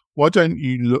tribe, why don't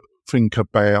you think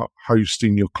about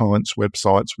hosting your clients'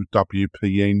 websites with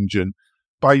WP Engine?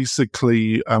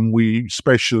 Basically, we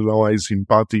specialize in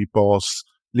Buddy Boss,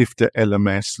 Lifter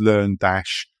LMS,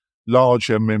 LearnDash,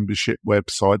 larger membership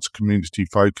websites,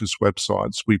 community-focused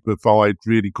websites. We provide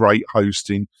really great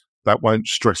hosting that won't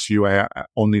stress you out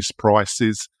at honest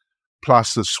prices,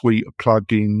 plus a suite of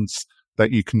plugins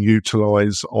that you can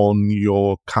utilize on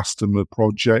your customer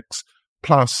projects,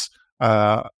 plus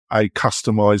a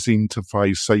customized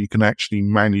interface so you can actually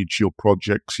manage your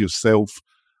projects yourself.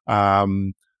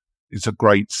 It's a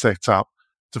great setup.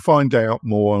 To find out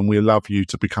more, and we'd love you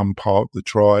to become part of the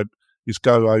tribe, is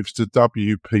go over to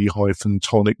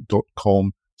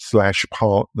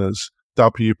wp-tonic.com/partners,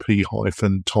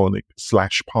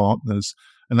 wp-tonic/partners,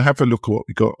 and have a look at what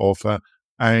we got to offer,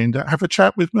 and have a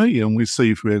chat with me, and we'll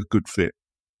see if we're a good fit.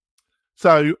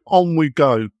 So on we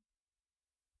go.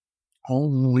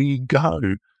 On we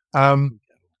go.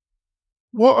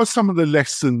 What are some of the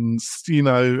lessons,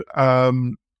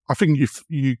 I think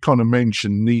you kind of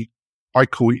mentioned, I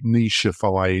call it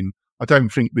nichifying. I don't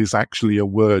think there's actually a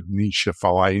word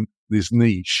nichifying. There's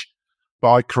niche.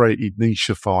 But I created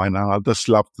nichifying, and I just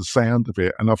love the sound of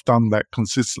it. And I've done that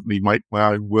consistently, make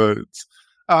my own words.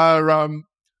 So I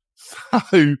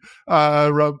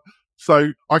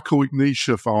call it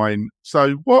nichifying.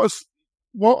 So what I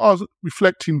was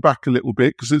reflecting back a little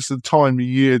bit, because it's the time of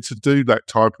year to do that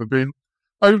type of thing.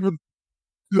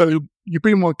 You've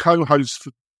been my co-host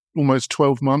for almost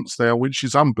 12 months now, which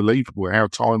is unbelievable how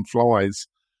time flies.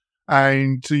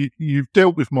 And you've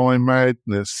dealt with my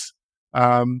madness.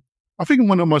 I think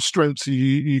one of my strengths,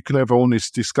 you can have an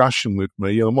honest discussion with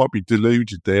me. I might be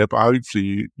deluded there, but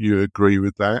hopefully you agree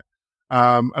with that.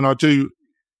 And I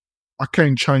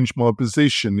can change my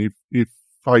position if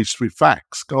faced with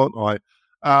facts, can't I?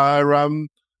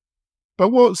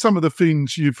 But what are some of the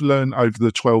things you've learned over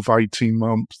the 12, 18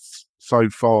 months so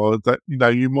far that,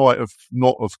 you might have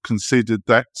not have considered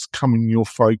that's coming your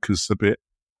focus a bit?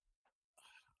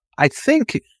 I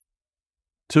think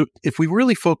if we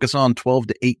really focus on 12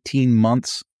 to 18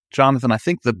 months, Jonathan, I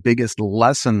think the biggest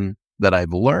lesson that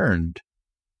I've learned,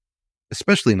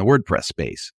 especially in the WordPress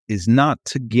space, is not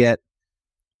to get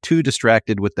too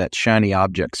distracted with that shiny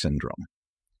object syndrome,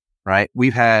 right?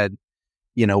 We've had,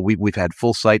 we've had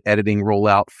full site editing roll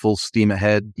out, full steam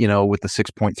ahead, with the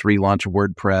 6.3 launch of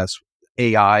WordPress.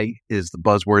 AI is the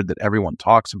buzzword that everyone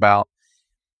talks about.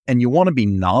 And you want to be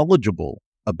knowledgeable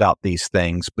about these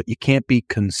things, but you can't be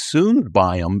consumed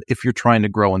by them if you're trying to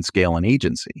grow and scale an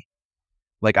agency.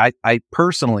 Like I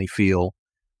personally feel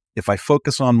if I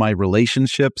focus on my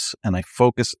relationships and I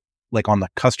focus on the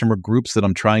customer groups that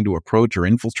I'm trying to approach or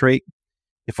infiltrate,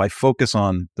 if I focus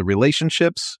on the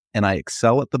relationships and I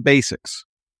excel at the basics,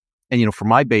 and for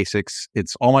my basics,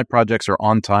 it's all my projects are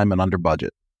on time and under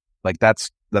budget.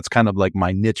 That's kind of like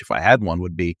my niche. If I had one,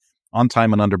 would be on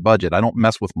time and under budget. I don't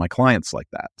mess with my clients like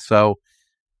that. So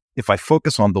if I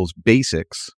focus on those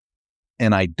basics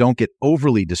and I don't get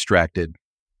overly distracted,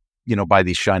 by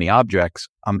these shiny objects,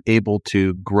 I'm able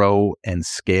to grow and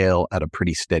scale at a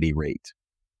pretty steady rate.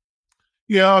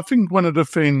 Yeah, I think one of the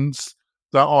things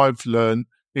that I've learned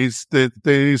is that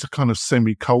there is a kind of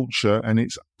semi-culture, and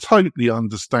it's totally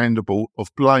understandable, of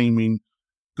blaming,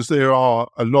 because there are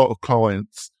a lot of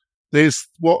clients. There's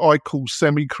what I call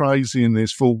semi-crazy and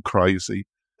there's full crazy.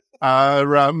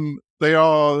 The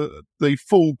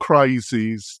full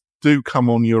crazies do come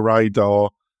on your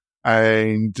radar,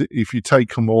 and if you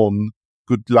take them on,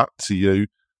 good luck to you.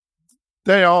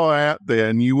 They are out there,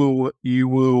 and you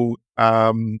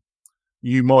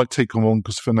might take them on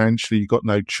because financially you've got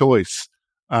no choice,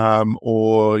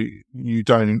 or you're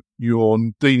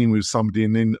dealing with somebody,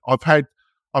 and then I've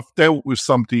dealt with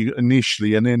somebody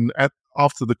initially, and then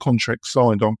after the contract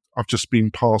signed, I've just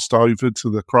been passed over to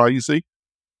the crazy,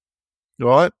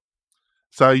 right?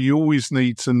 So you always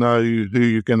need to know who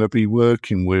you're going to be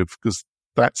working with, because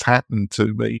that's happened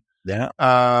to me. Yeah.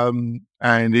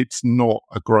 And it's not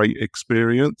a great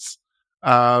experience.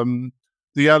 The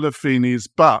other thing is,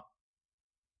 but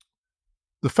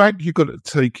the fact you've got to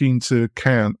take into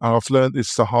account, and I've learned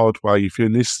this the hard way, if you're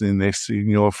listening to this and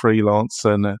you're a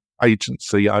freelancer and an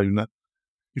agency owner,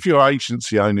 if you're an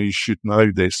agency owner, you should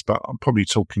know this, but I'm probably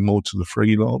talking more to the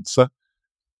freelancer.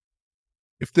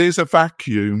 If there's a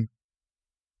vacuum,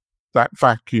 that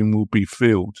vacuum will be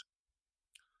filled.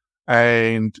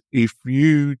 And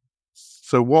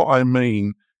so what I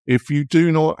mean, if you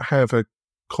do not have a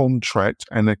contract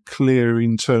and a clear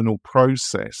internal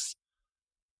process,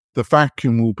 the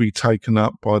vacuum will be taken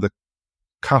up by the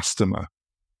customer.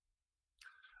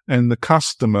 And the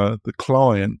customer, the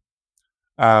client,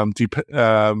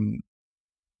 doesn't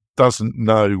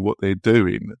know what they're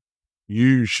doing.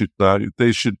 You should know.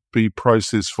 There should be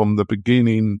process from the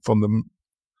beginning,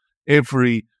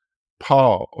 every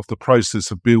part of the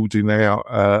process of building out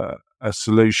a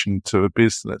solution to a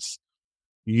business.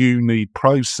 You need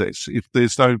process. If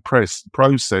there's no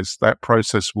process, that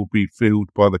process will be filled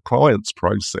by the client's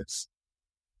process.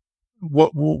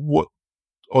 What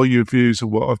are your views of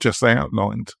what I've just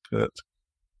outlined, Kurt?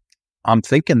 I'm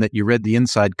thinking that you read the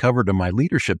inside cover to my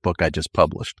leadership book I just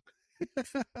published.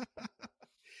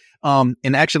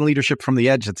 In Action Leadership from the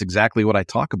Edge, that's exactly what I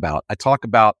talk about. I talk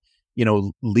about,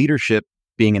 leadership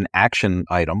being an action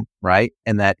item, right?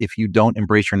 And that if you don't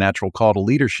embrace your natural call to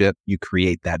leadership, you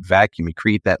create that vacuum, you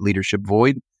create that leadership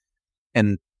void.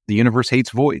 And the universe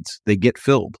hates voids. They get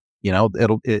filled, and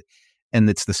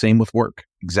it's the same with work.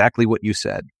 Exactly what you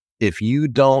said. If you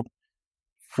don't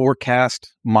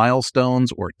forecast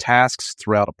milestones or tasks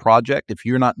throughout a project, if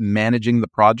you're not managing the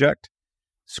project,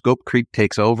 scope creep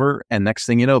takes over. And next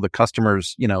thing you know, the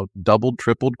customers, doubled,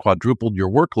 tripled, quadrupled your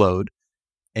workload.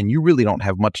 And you really don't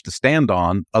have much to stand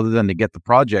on other than to get the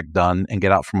project done and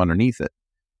get out from underneath it,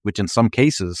 which in some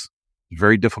cases is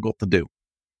very difficult to do.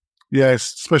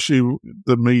 Yes, especially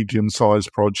the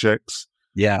medium-sized projects.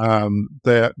 Yeah.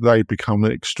 They become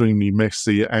extremely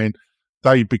messy and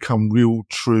they become real,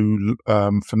 true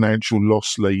financial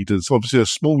loss leaders. Obviously, a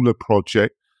smaller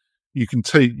project, you can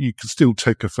still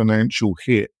take a financial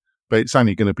hit, but it's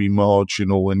only going to be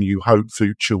marginal and you hope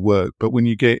future work. But when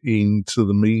you get into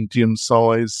the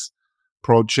medium-sized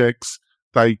projects,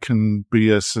 they can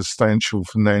be a substantial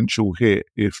financial hit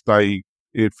if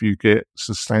you get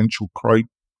substantial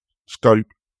scope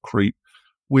creep,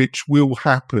 which will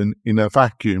happen in a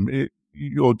vacuum.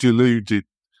 You're deluded.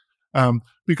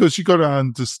 Because you got to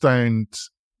understand,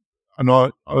 and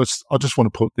I just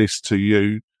want to put this to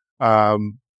you to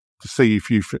see if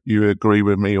you agree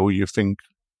with me or you think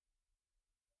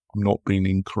I'm not being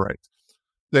incorrect.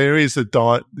 There is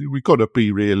we've got to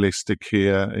be realistic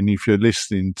here. And if you're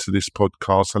listening to this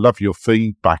podcast, I love your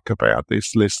feedback about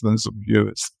this, listeners and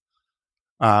viewers.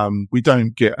 We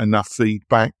don't get enough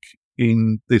feedback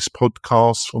in this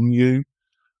podcast from you.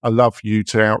 I love you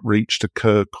to outreach to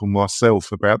Kirk or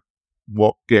myself about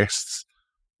what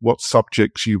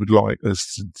subjects you would like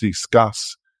us to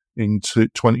discuss into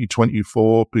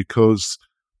 2024, because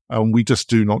we just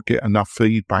do not get enough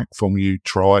feedback from you,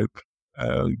 tribe.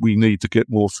 We need to get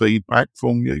more feedback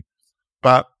from you.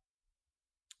 But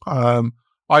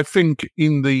I think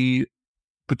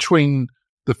between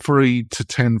the 3 to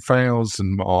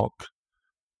 10,000 mark,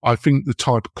 I think the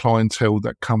type of clientele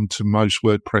that come to most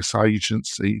WordPress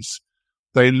agencies,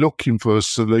 they're looking for a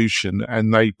solution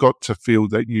and they got to feel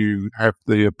that you have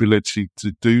the ability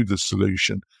to do the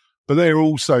solution. But they're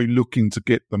also looking to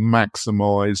get the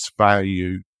maximized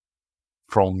value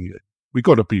from you. We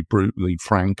got to be brutally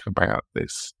frank about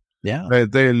this. Yeah.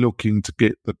 They're looking to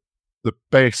get the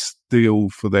best deal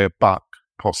for their buck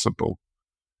possible.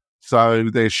 So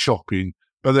they're shopping,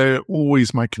 but they're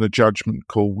always making a judgment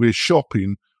call. We're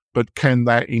shopping, but can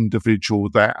that individual,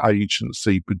 that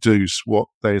agency produce what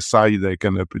they say they're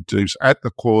going to produce at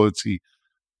the quality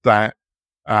that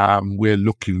we're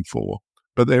looking for?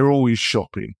 But they're always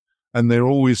shopping and they're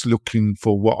always looking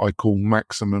for what I call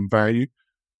maximum value.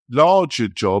 Larger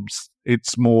jobs,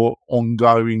 it's more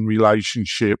ongoing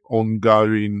relationship,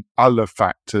 ongoing other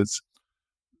factors.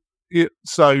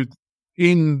 So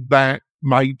in that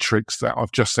matrix that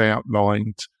I've just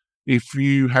outlined, if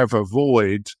you have a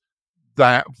void,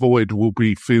 that void will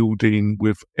be filled in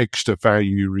with extra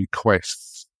value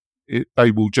requests.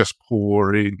 They will just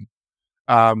pour in.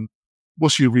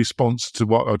 What's your response to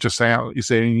what I just outlined? Is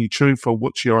there any truth, or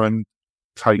what's your own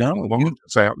take on what I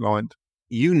just outlined?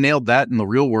 You nailed that in the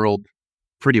real world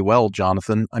pretty well,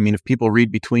 Jonathan. I mean, if people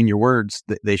read between your words,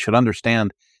 they should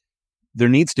understand there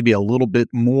needs to be a little bit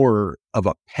more of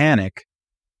a panic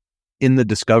in the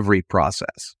discovery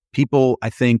process. People, I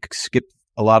think, skip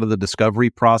a lot of the discovery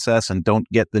process and don't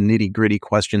get the nitty-gritty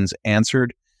questions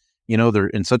answered. They're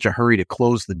in such a hurry to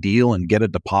close the deal and get a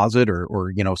deposit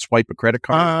or swipe a credit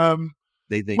card.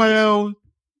 I'm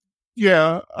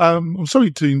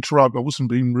sorry to interrupt. I wasn't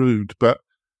being rude, but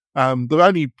The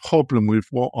only problem with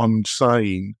what I'm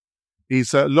saying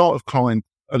is that a lot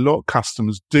of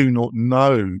customers do not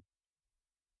know.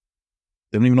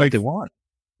 They don't even know what they want.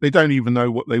 They don't even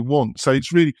know what they want. So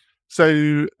it's really,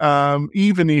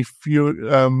 even if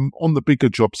you're on the bigger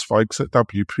jobs, folks, at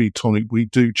WP-Tonic, we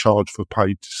do charge for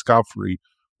paid discovery.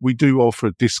 We do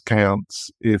offer discounts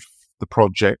if the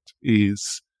project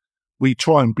is, we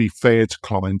try and be fair to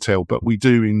clientele, but we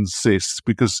do insist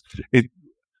because there's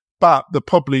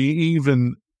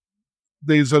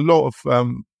a lot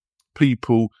of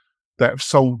people that have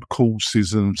sold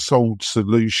courses and sold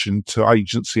solution to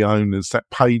agency owners that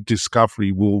paid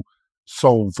discovery will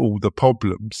solve all the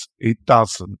problems. It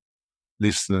doesn't,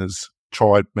 listeners,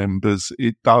 tribe members,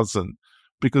 it doesn't,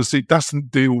 because it doesn't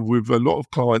deal with a lot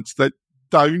of clients that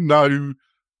don't know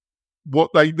what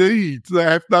they need. They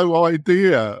have no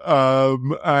idea.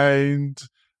 And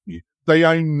it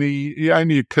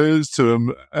only occurs to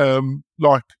them,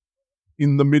 like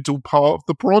in the middle part of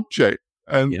the project.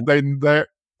 And then that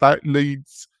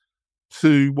leads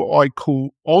to what I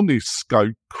call honest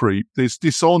scope creep. There's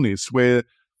dishonest, where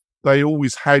they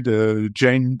always had an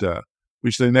agenda,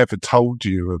 which they never told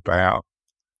you about.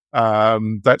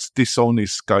 That's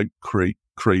dishonest scope creep.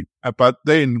 But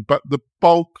the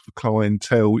bulk of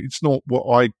clientele, it's not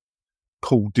what I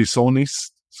call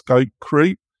dishonest scope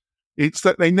creep. It's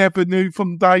that they never knew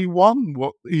from day one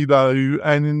what,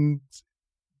 and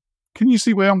can you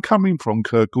see where I'm coming from,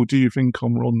 Kirk, or do you think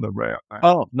I'm on the route now?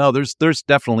 Oh, no, there's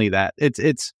definitely that.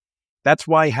 That's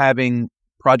why having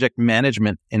project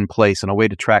management in place and a way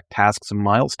to track tasks and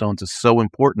milestones is so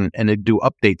important, and to do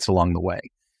updates along the way,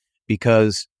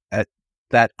 because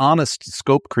that honest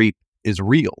scope creep is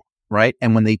real, right?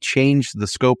 And when they change the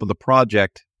scope of the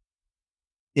project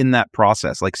in that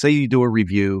process, like say you do a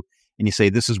review and you say,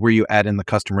 this is where you add in the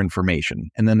customer information.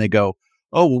 And then they go,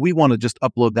 oh, well, we want to just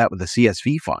upload that with a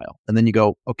CSV file. And then you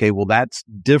go, okay, well, that's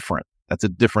different. That's a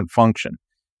different function.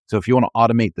 So if you want to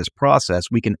automate this process,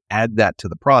 we can add that to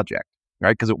the project,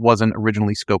 right? Because it wasn't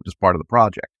originally scoped as part of the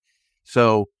project.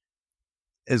 So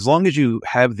as long as you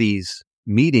have these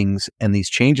meetings and these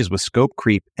changes with scope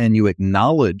creep, and you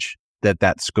acknowledge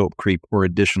that scope creep or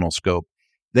additional scope,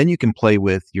 then you can play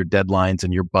with your deadlines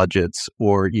and your budgets,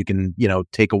 or you can,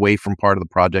 take away from part of the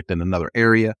project in another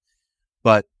area.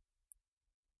 But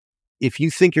if you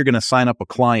think you're going to sign up a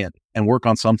client and work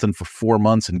on something for 4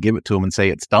 months and give it to them and say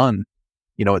it's done,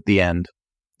 at the end,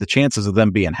 the chances of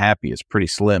them being happy is pretty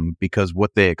slim, because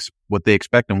what they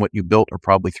expect and what you built are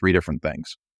probably 3 different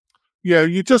things. Yeah,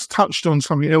 you just touched on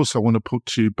something else I want to put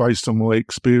to you based on my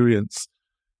experience.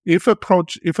 If a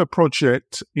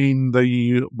project in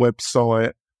the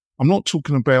website, I'm not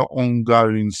talking about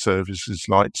ongoing services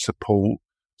like support,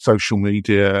 social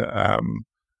media,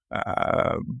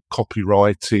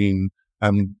 copywriting,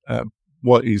 and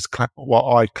what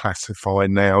I classify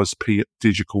now as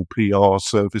digital PR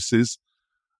services.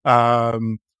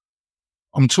 I'm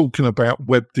talking about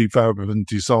web development and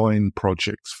design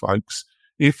projects, folks.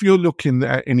 If you're looking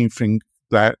at anything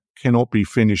that cannot be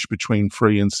finished between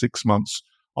 3 and 6 months,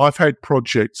 I've had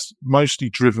projects mostly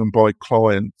driven by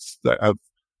clients that have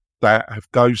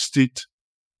ghosted,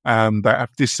 that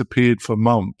have disappeared for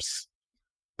months.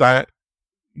 That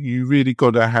you really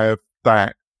got to have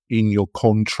that in your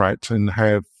contract and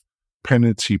have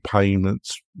penalty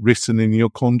payments written in your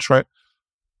contract,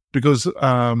 because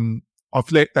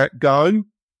I've let that go.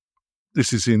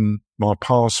 This is in my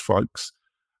past, folks.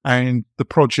 And the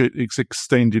project is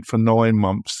extended for 9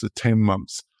 months to 10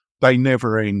 months. They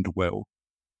never end well.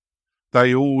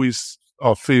 They always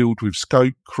are filled with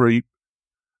scope creep,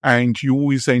 and you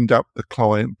always end up the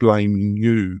client blaming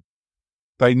you.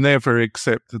 They never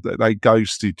accepted that they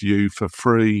ghosted you for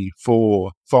 3,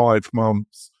 4, 5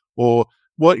 months. Or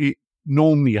what it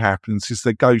normally happens is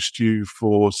they ghost you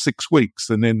for 6 weeks,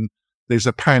 and then there's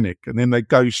a panic, and then they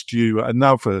ghost you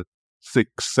another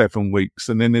 6, 7 weeks,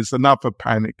 and then there's another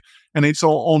panic, and it's an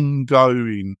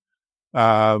ongoing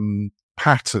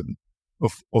pattern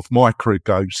of micro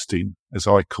ghosting, as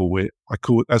I call it.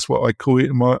 That's what I call it.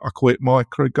 I call it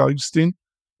micro ghosting,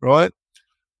 right?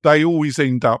 They always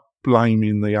end up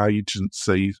blaming the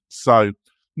agency. So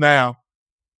now,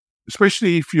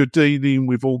 especially if you're dealing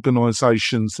with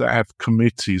organisations that have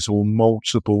committees or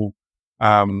multiple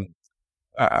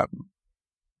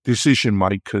decision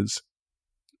makers,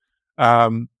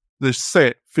 the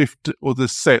set 50 or the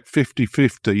set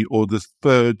 50-50 or the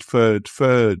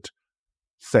third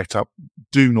setup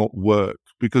do not work,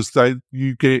 because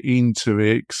you get into an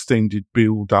extended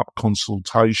build-up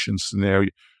consultation scenario.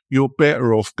 You're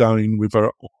better off going with a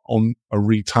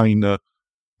retainer,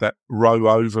 that row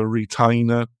over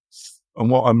retainer.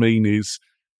 And what I mean is,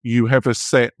 you have a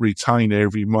set retainer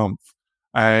every month,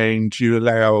 and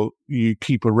you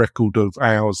keep a record of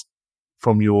hours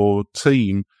from your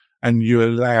team, and you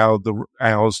allow the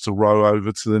hours to roll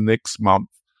over to the next month,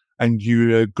 and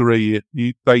you agree,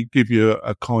 they give you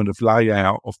a kind of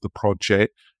layout of the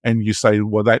project, and you say,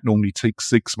 well, that normally takes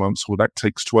 6 months, or that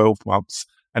takes 12 months,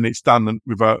 and it's done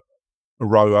with a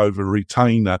roll over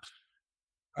retainer.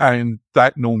 And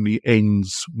that normally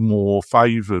ends more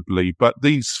favourably. But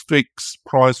these fixed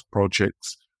price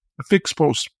projects, a fixed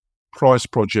price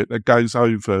project that goes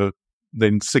over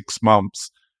then 6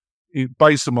 months,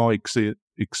 based on my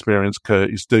experience, Kurt,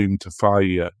 is doomed to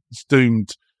failure. It's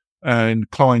doomed, and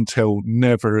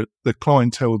the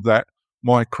clientele that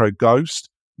micro ghost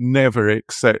never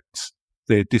accepts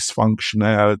their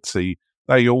dysfunctionality.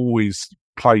 They always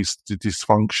place the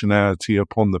dysfunctionality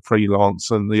upon the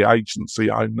freelancer and the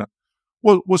agency owner.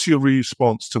 What's your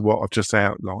response to what I've just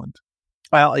outlined?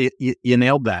 Well, you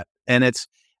nailed that. And it's,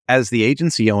 as the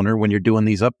agency owner, when you're doing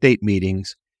these update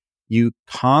meetings, you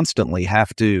constantly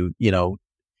have to,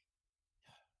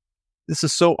 this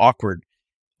is so awkward.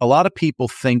 A lot of people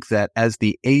think that as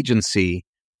the agency,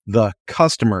 the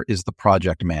customer is the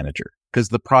project manager. Because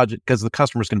the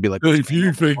customer's going to be like, if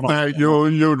you think that,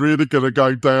 you're really going to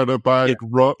go down a bad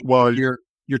way.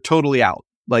 You're totally out.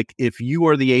 Like, if you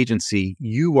are the agency,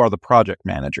 you are the project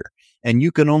manager, and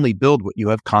you can only build what you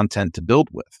have content to build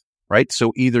with, right?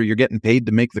 So either you're getting paid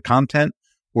to make the content,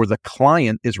 or the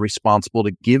client is responsible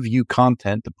to give you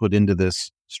content to put into this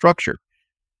structure.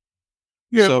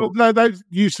 Yeah, so, no, that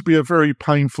used to be a very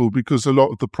painful, because a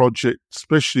lot of the projects,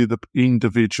 especially the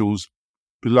individuals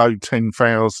below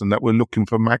 10,000 that were looking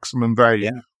for maximum value,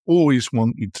 always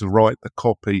wanted to write the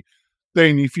copy.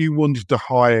 Then if you wanted to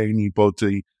hire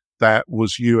anybody that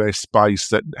was US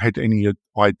based, that had any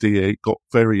idea, it got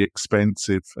very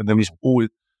expensive. And there was always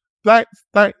that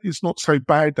is not so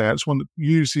bad now. It's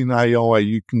using AI,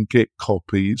 you can get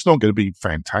copy. It's not going to be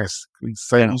fantastically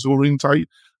sales orientated,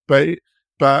 but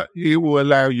it will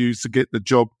allow you to get the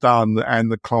job done,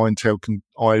 and the clientele can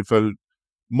either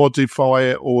modify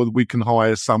it, or we can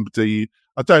hire somebody.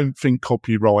 I don't think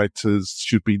copywriters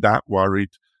should be that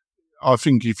worried. I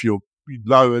think if you're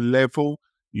lower level,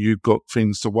 you've got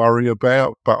things to worry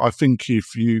about. But I think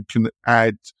if you can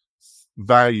add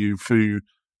value through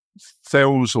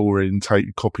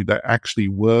sales-orientated copy that actually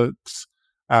works,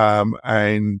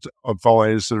 and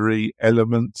advisory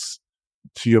elements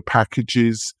to your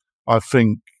packages, I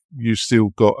think you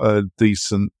still got a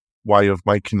decent way of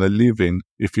making a living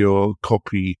if you're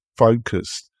copy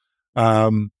focused.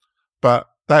 But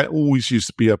that always used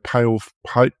to be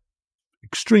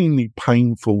extremely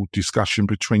painful discussion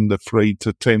between the 3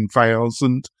 to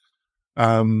 10,000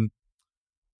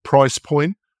 price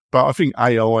point. But I think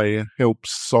AI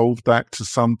helps solve that to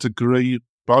some degree.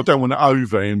 But I don't want to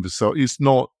overemphasize. It's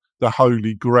not the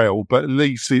holy grail, but at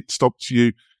least it stops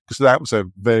you, because that was a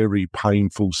very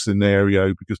painful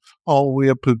scenario, because, we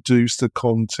have produced the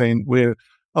content, we're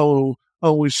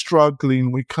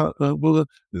struggling, we can't,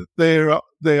 there are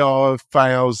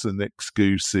 1,000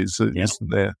 excuses, isn't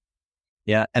there?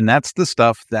 Yeah, and that's the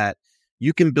stuff that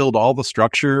you can build all the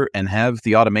structure and have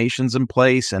the automations in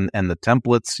place and the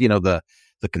templates,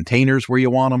 the containers where you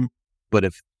want them. But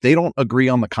if they don't agree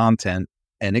on the content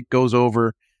and it goes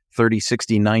over 30,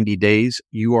 60, 90 days,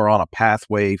 you are on a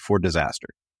pathway for disaster.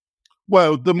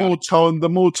 Well, the more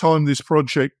time this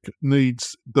project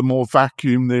needs, the more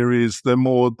vacuum there is, the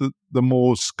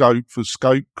more scope for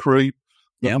scope creep,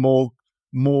 the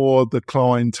more the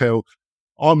clientele.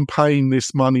 I'm paying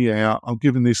this money out. I'm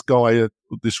giving this guy,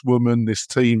 this woman, this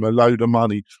team a load of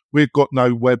money. We've got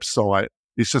no website.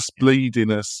 It's just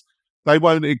bleeding us. They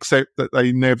won't accept that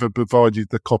they never provided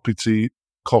the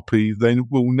copy. They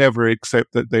will never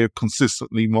accept that they're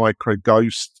consistently micro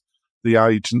ghost the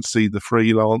agency, the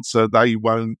freelancer. They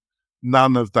won't,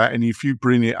 none of that. And if you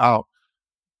bring it up,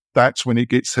 that's when it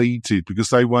gets heated, because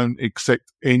they won't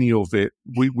accept any of it.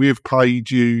 We've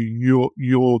paid you.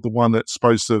 You're the one that's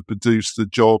supposed to produce the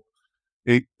job.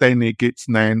 Then it gets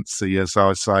Nancy, as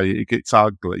I say. It gets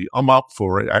ugly. I'm up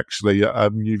for it, actually.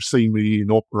 You've seen me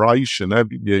in operation,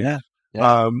 haven't you? Yeah.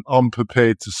 I'm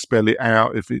prepared to spell it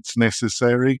out if it's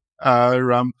necessary.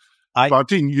 But I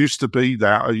didn't used to be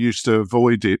that. I used to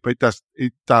avoid it, but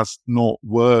it does not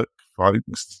work,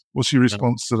 folks. What's your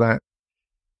response to that?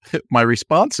 My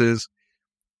response is,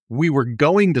 we were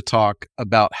going to talk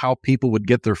about how people would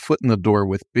get their foot in the door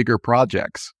with bigger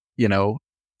projects, and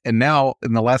now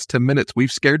in the last 10 minutes,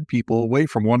 we've scared people away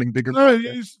from wanting bigger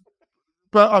projects.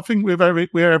 But I think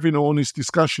we're having an honest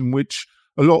discussion, which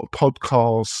a lot of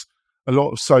podcasts a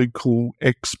lot of so-called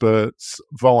experts,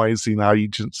 advising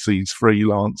agencies,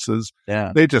 freelancers,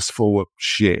 they're just full of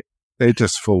shit. They're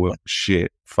just full of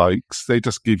shit, folks. They're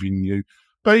just giving you.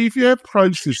 But if you have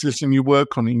processes and you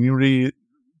work on it, and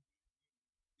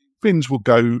things will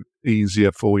go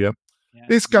easier for you. Yeah.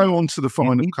 Let's go on to the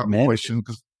final couple of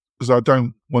questions because I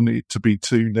don't want it to be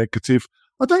too negative.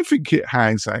 I don't think it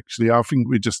has, actually. I think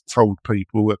we just told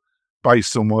people,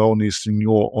 based on my honest and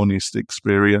your honest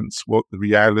experience, what the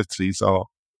realities are.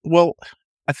 Well,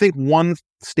 I think one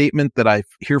statement that I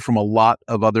hear from a lot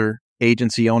of other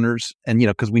agency owners, and,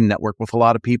 because we network with a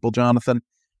lot of people, Jonathan,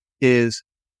 is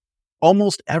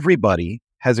almost everybody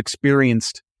has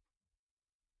experienced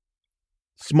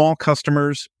small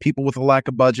customers, people with a lack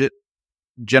of budget,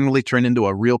 generally turn into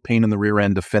a real pain in the rear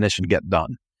end to finish and get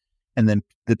done. And then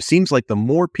it seems like the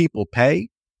more people pay,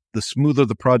 the smoother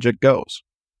the project goes.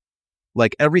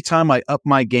 Like every time I up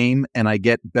my game and I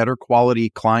get better quality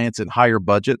clients and higher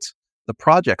budgets, the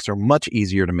projects are much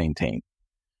easier to maintain.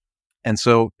 And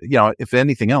so, if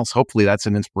anything else, hopefully that's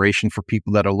an inspiration for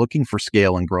people that are looking for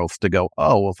scale and growth to go,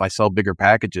 oh, well, if I sell bigger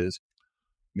packages,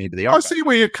 maybe they are. I see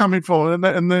where you're coming from,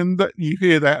 and then you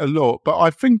hear that a lot. But I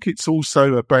think it's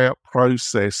also about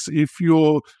process. If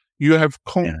you have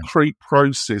concrete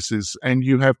processes and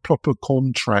you have proper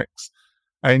contracts,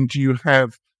 and you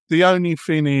have, the only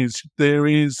thing is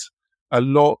there's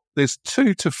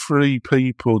 2 to 3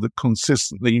 people that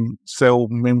consistently sell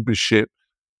membership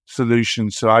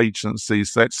solutions to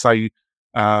agencies that say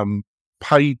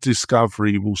paid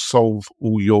discovery will solve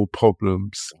all your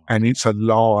problems, and it's a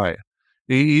lie.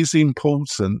 It is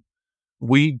important.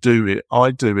 We do it.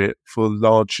 I do it for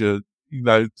larger.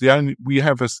 We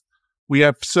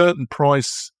have certain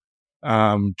price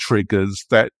triggers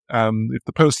that if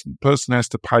the person has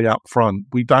to pay up front,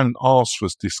 we don't ask for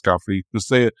discovery because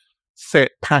they're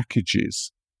set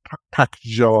packages,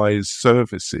 packagized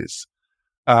services.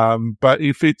 But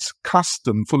if it's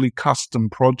fully custom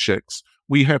projects,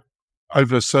 we have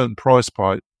over a certain price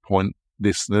point,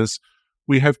 listeners,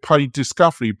 we have paid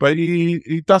discovery, but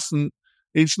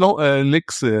it's not an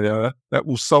elixir that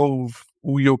will solve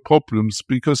all your problems,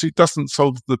 because it doesn't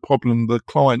solve the problem of the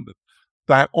client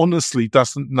that honestly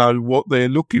doesn't know what they're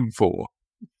looking for.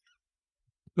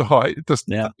 Right?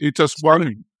 It just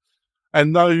won't.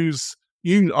 And those,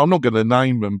 I'm not going to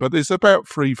name them, but there's about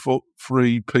three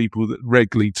people that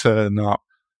regularly turn up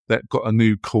that got a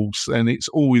new course, and it's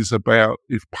always about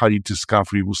if paid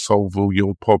discovery will solve all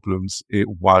your problems. It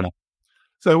won't.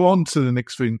 So on to the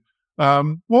next thing.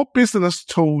 What business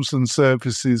tools and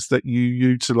services that you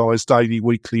utilize daily,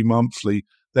 weekly, monthly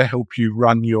that help you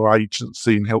run your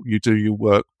agency and help you do your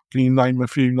work? Can you name a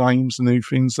few names and new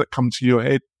things that come to your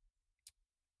head?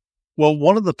 Well,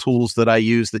 one of the tools that I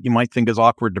use that you might think is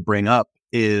awkward to bring up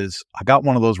is I got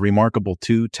one of those Remarkable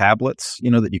 2 tablets,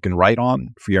 that you can write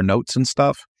on for your notes and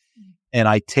stuff. And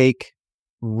I take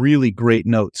really great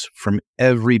notes from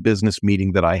every business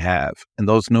meeting that I have. And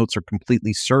those notes are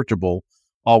completely searchable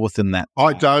all within that.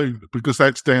 I don't, because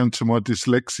that's down to my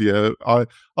dyslexia.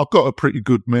 I've got a pretty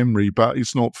good memory, but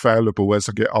it's not fallible as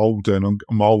I get older, and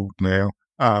I'm old now.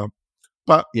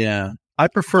 But yeah, I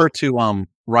prefer to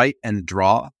write and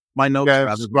draw my notes.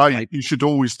 Yeah, right. You should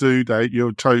always do that.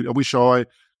 I wish I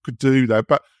could do that,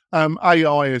 but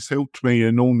AI has helped me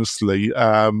enormously.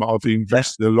 I've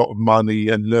invested a lot of money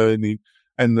and learning,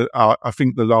 and I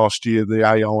think the last year the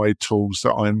AI tools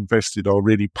that I invested are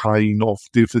really paying off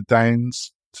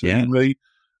dividends to me.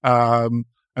 And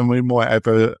we might have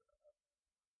an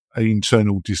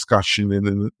internal discussion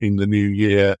in the new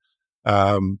year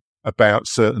about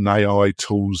certain AI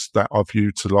tools that I've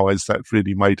utilised that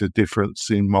really made a difference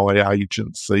in my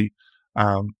agency.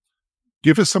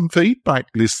 Give us some feedback,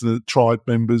 listener, tribe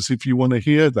members, if you want to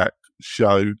hear that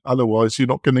show. Otherwise, you're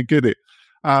not going to get it.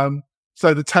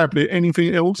 So the tablet,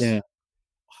 anything else? Yeah.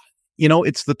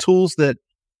 It's the tools that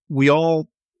we all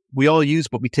use,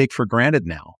 but we take for granted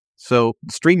now. So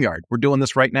StreamYard, we're doing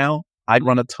this right now. I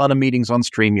run a ton of meetings on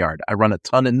StreamYard. I run a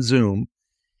ton in Zoom.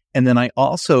 And then I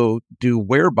also do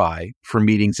Whereby for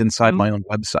meetings inside my own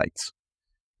websites,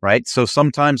 right? So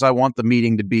sometimes I want the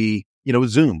meeting to be,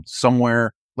 Zoom,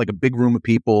 somewhere like a big room of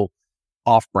people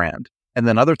off-brand. And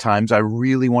then other times I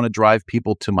really want to drive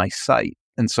people to my site.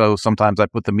 And so sometimes I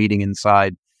put the meeting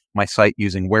inside my site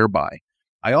using Whereby.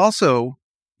 I also,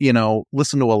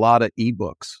 listen to a lot of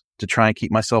ebooks to try and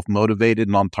keep myself motivated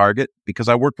and on target because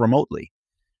I work remotely.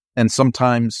 And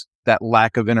sometimes that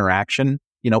lack of interaction,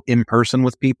 in person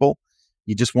with people,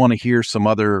 you just want to hear some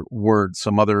other words,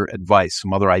 some other advice,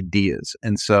 some other ideas.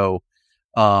 And so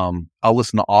I'll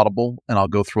listen to Audible and I'll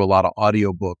go through a lot of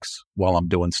audiobooks while I'm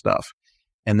doing stuff.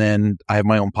 And then I have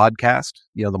my own podcast.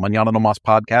 The Mañana No Más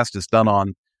podcast is done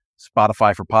on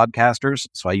Spotify for podcasters.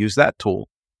 So I use that tool.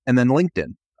 And then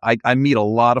LinkedIn. I meet a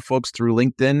lot of folks through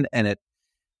LinkedIn, and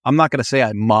I'm not going to say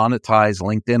I monetize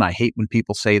LinkedIn. I hate when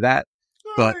people say that,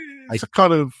 but it's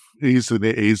kind of isn't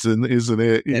it?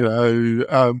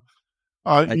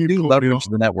 I do leverage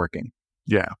the networking.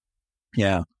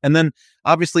 Yeah. And then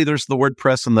obviously there's the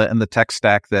WordPress and the tech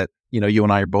stack that, you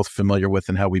and I are both familiar with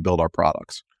and how we build our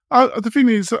products. The thing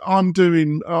is,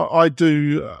 I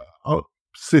do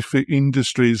specific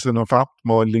industries, and I've upped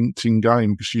my LinkedIn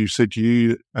game because you said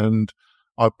and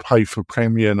I pay for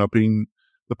Premier, and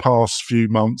the past few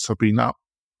months I've been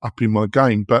upping my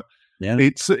game, but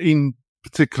it's in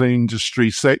particular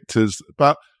industry sectors.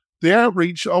 But the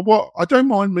outreach, I don't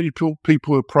mind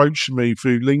people approaching me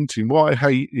through LinkedIn. What I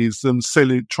hate is them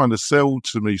trying to sell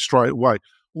to me straight away.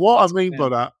 What I mean by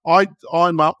that,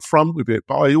 I'm upfront with it,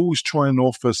 but I always try and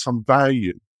offer some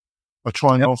value. I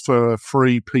try and offer a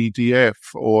free PDF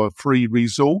or a free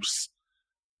resource.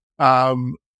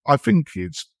 I think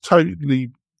it's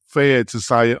totally fair to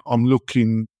say I'm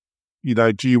looking,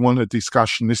 do you want a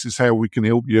discussion? This is how we can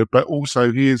help you. But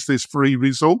also here's this free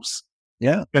resource.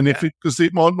 Yeah. And because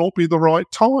it might not be the right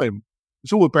time.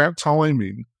 It's all about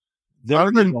timing. There's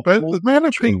a whole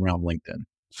culture around LinkedIn.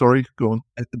 Sorry, go on.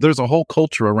 There's a whole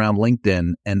culture around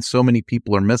LinkedIn, and so many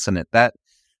people are missing it. That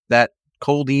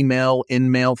cold email,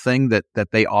 in-mail thing that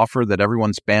they offer that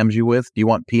everyone spams you with. Do you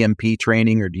want PMP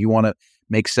training, or do you want to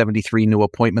make 73 new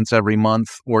appointments every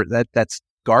month? Or that's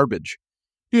garbage.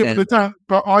 Yeah,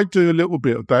 but I do a little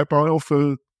bit of that, but I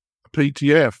offer a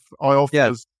PDF. I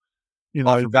offer,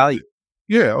 offer value.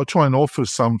 Yeah, I try and offer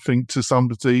something to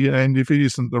somebody, and if it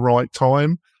isn't the right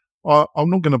time, I'm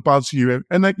not going to buzz you.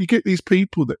 And you get these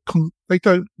people that they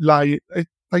don't they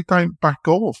don't back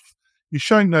off. You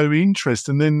show no interest,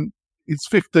 and then it's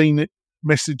 15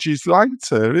 messages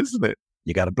later, isn't it?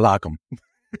 You got to block them.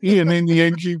 Yeah, and in the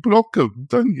end you block them,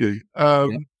 don't you?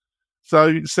 So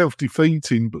it's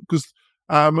self-defeating, because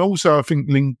also I think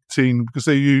LinkedIn, because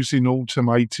they're using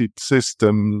automated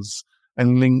systems,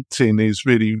 and LinkedIn is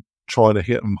really trying to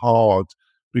hit them hard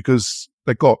because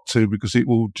they got to, because it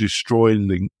will destroy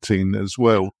LinkedIn as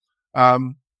well.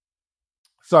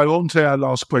 So on to our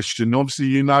last question.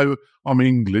 Obviously, I'm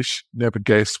English, never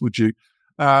guess, would you?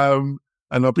 And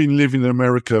I've been living in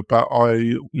America, but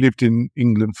I lived in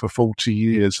England for 40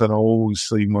 years, and I always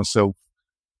see myself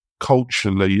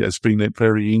culturally as being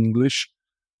very English.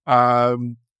 Got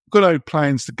no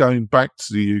plans to going back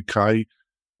to the UK,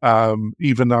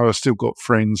 even though I still got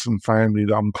friends and family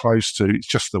that I'm close to. It's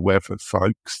just the weather,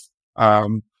 folks.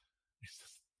 The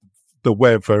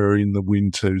weather in the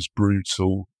winter is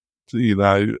brutal,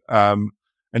 and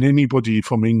anybody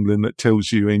from England that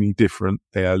tells you any different,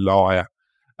 they're a liar.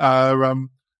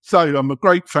 So I'm a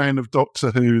great fan of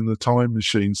Doctor Who and the Time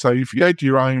Machine. So if you had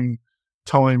your own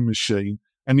time machine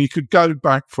and you could go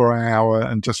back for an hour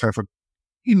and just have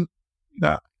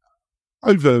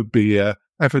over a beer,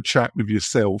 have a chat with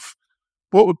yourself,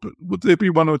 would there be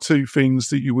one or two things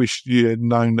that you wish you had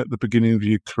known at the beginning of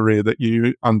your career that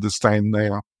you understand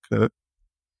now, Kurt?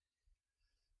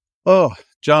 Oh,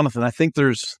 Jonathan, I think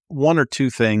there's one or two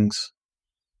things,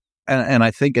 and I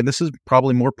think, and this is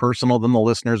probably more personal than the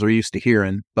listeners are used to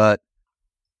hearing, but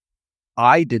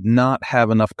I did not have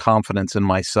enough confidence in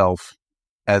myself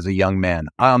as a young man.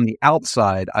 On the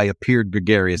outside, I appeared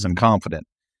gregarious and confident,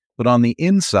 but on the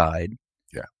inside,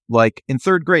 like in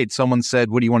third grade, someone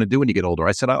said, "What do you want to do when you get older?"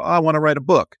 I said, I want to write a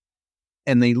book.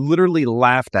 And they literally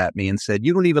laughed at me and said,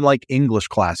 "You don't even like English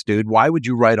class, dude. Why would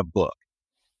you write a book?"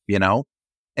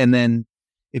 And then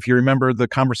if you remember the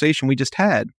conversation we just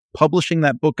had, publishing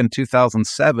that book in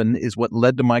 2007 is what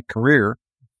led to my career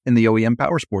in the OEM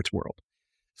power sports world.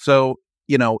 So,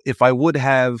 if I would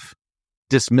have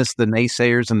dismissed the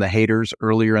naysayers and the haters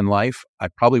earlier in life, I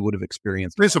probably would have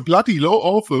experienced There's a bloody lot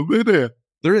of them, isn't there?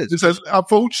 There is.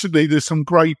 Unfortunately, there's some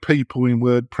great people in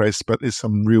WordPress, but there's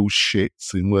some real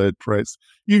shits in WordPress.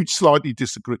 You'd slightly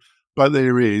disagree, but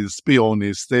there is, be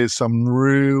honest, there's some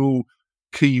real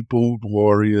keyboard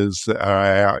warriors that are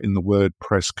out in the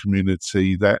WordPress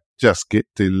community that just get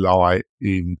delight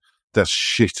in just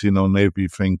shitting on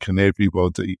everything and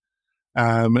everybody.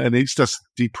 And it's just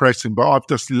depressing, but I've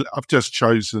just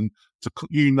chosen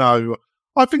to,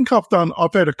 I think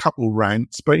I've had a couple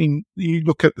rants, but you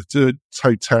look at the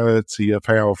totality of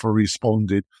how I've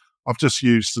responded, I've just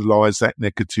utilised that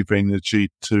negative energy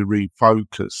to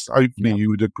refocus. Hopefully you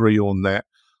would agree on that.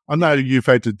 I know you've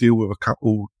had to deal with a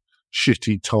couple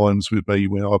shitty times with me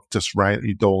when I've just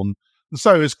ranted on. And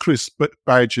so has Chris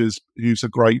Badgers, who's a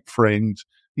great friend.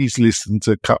 He's listened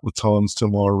a couple of times to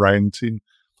my ranting.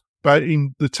 But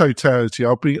in the totality,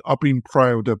 I've been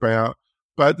proud about.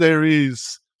 But there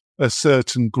is a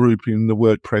certain group in the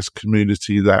WordPress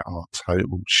community that are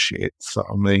total shit. So,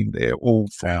 I mean, they're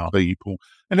awful people,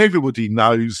 and everybody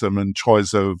knows them and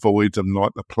tries to avoid them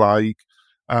like the plague.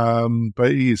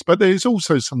 But it is. But there's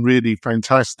also some really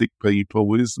fantastic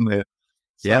people, isn't there?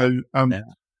 So, and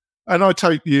I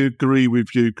totally agree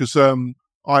with you, because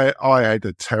I had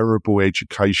a terrible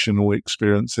educational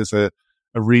experience as a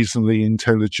reasonably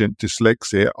intelligent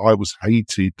dyslexic. I was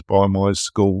hated by my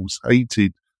schools,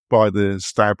 hated by the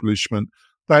establishment.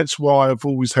 That's why I've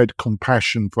always had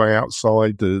compassion for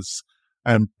outsiders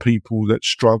and people that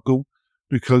struggle,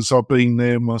 because I've been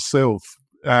there myself.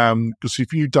 Because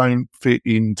if you don't fit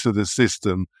into the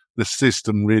system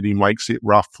really makes it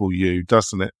rough for you,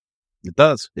 doesn't it? It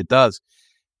does.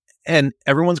 And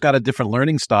everyone's got a different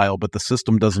learning style, but the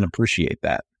system doesn't appreciate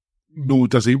that. Nor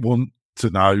does it want to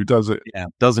know, does it? Yeah,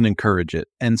 doesn't encourage it.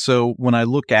 And so when I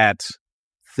look at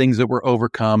things that were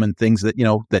overcome and things that,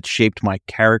 that shaped my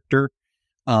character,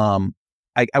 I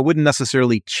wouldn't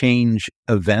necessarily change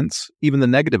events, even the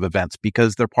negative events,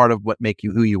 because they're part of what make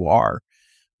you who you are.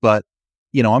 But,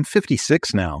 I'm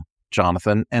 56 now,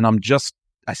 Jonathan, and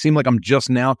I seem like I'm just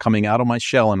now coming out of my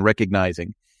shell and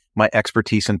recognizing my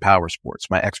expertise in power sports,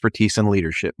 my expertise in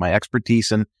leadership, my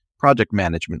expertise in project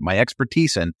management,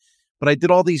 but I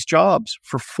did all these jobs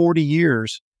for 40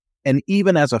 years. And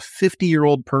even as a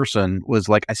 50-year-old person was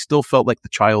like, I still felt like the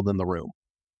child in the room.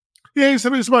 Yes,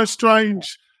 it's most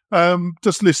strange.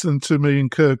 Just listen to me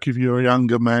and Kirk, if you're a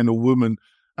younger man or woman,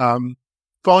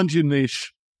 find your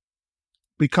niche,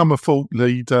 become a thought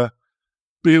leader,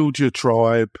 build your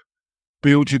tribe,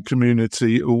 build your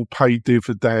community. It will pay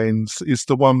dividends. It's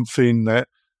the one thing that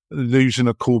losing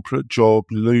a corporate job,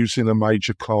 losing a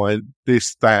major client,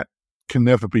 that can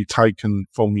never be taken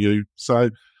from you. So,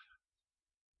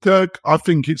 Kirk, I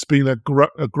think it's been a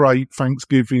great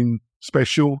Thanksgiving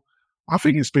special. I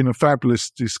think it's been a fabulous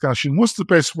discussion. What's the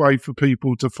best way for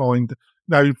people to find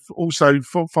your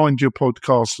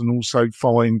podcast and also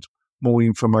find more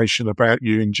information about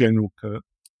you in general, Kirk?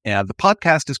 Yeah, the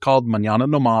podcast is called Mañana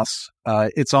No Más.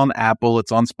 It's on Apple,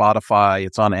 it's on Spotify,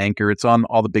 it's on Anchor, it's on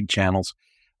all the big channels.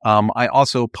 I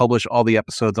also publish all the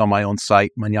episodes on my own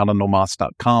site,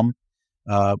 mañananomas.com.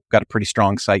 Got a pretty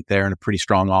strong site there and a pretty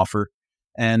strong offer.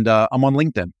 And I'm on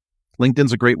LinkedIn.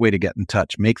 LinkedIn's a great way to get in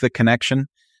touch. Make the connection.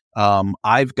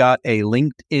 I've got a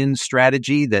LinkedIn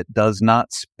strategy that does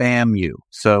not spam you.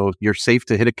 So you're safe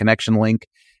to hit a connection link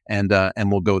and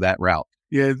we'll go that route.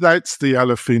 Yeah, that's the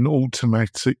other thing,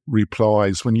 automatic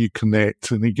replies when you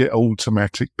connect and you get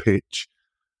automatic pitch.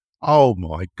 Oh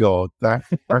my God,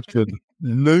 that's a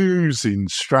losing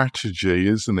strategy,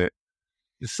 isn't it?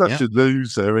 It's such a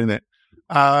loser, isn't it?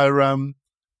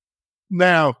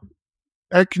 Now,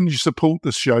 how can you support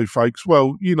the show, folks?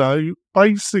 Well,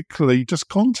 basically just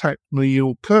contact me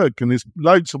or Kirk, and there's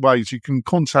loads of ways. You can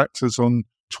contact us on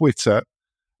Twitter,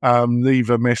 leave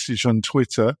a message on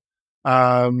Twitter.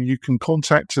 You can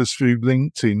contact us through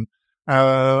LinkedIn,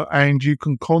 and you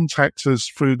can contact us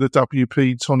through the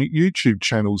WP-Tonic YouTube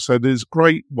channel. So there's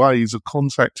great ways of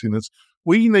contacting us.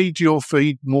 We need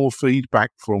more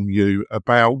feedback from you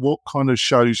about what kind of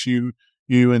shows you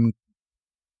and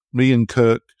me and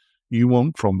Kirk you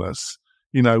want from us.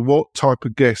 What type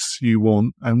of guests you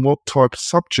want and what type of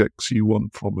subjects you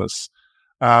want from us.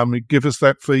 Give us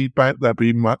that feedback. That'd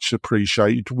be much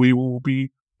appreciated. We will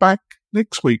be back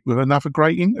next week with another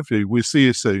great interview. We'll see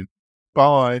you soon.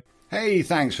 Bye. Hey,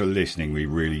 thanks for listening. We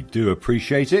really do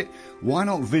appreciate it. Why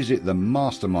not visit the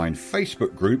Mastermind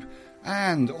Facebook group?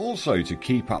 And also, to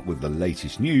keep up with the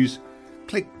latest news,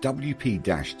 click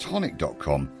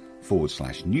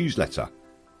wp-tonic.com/newsletter.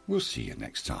 We'll see you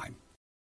next time.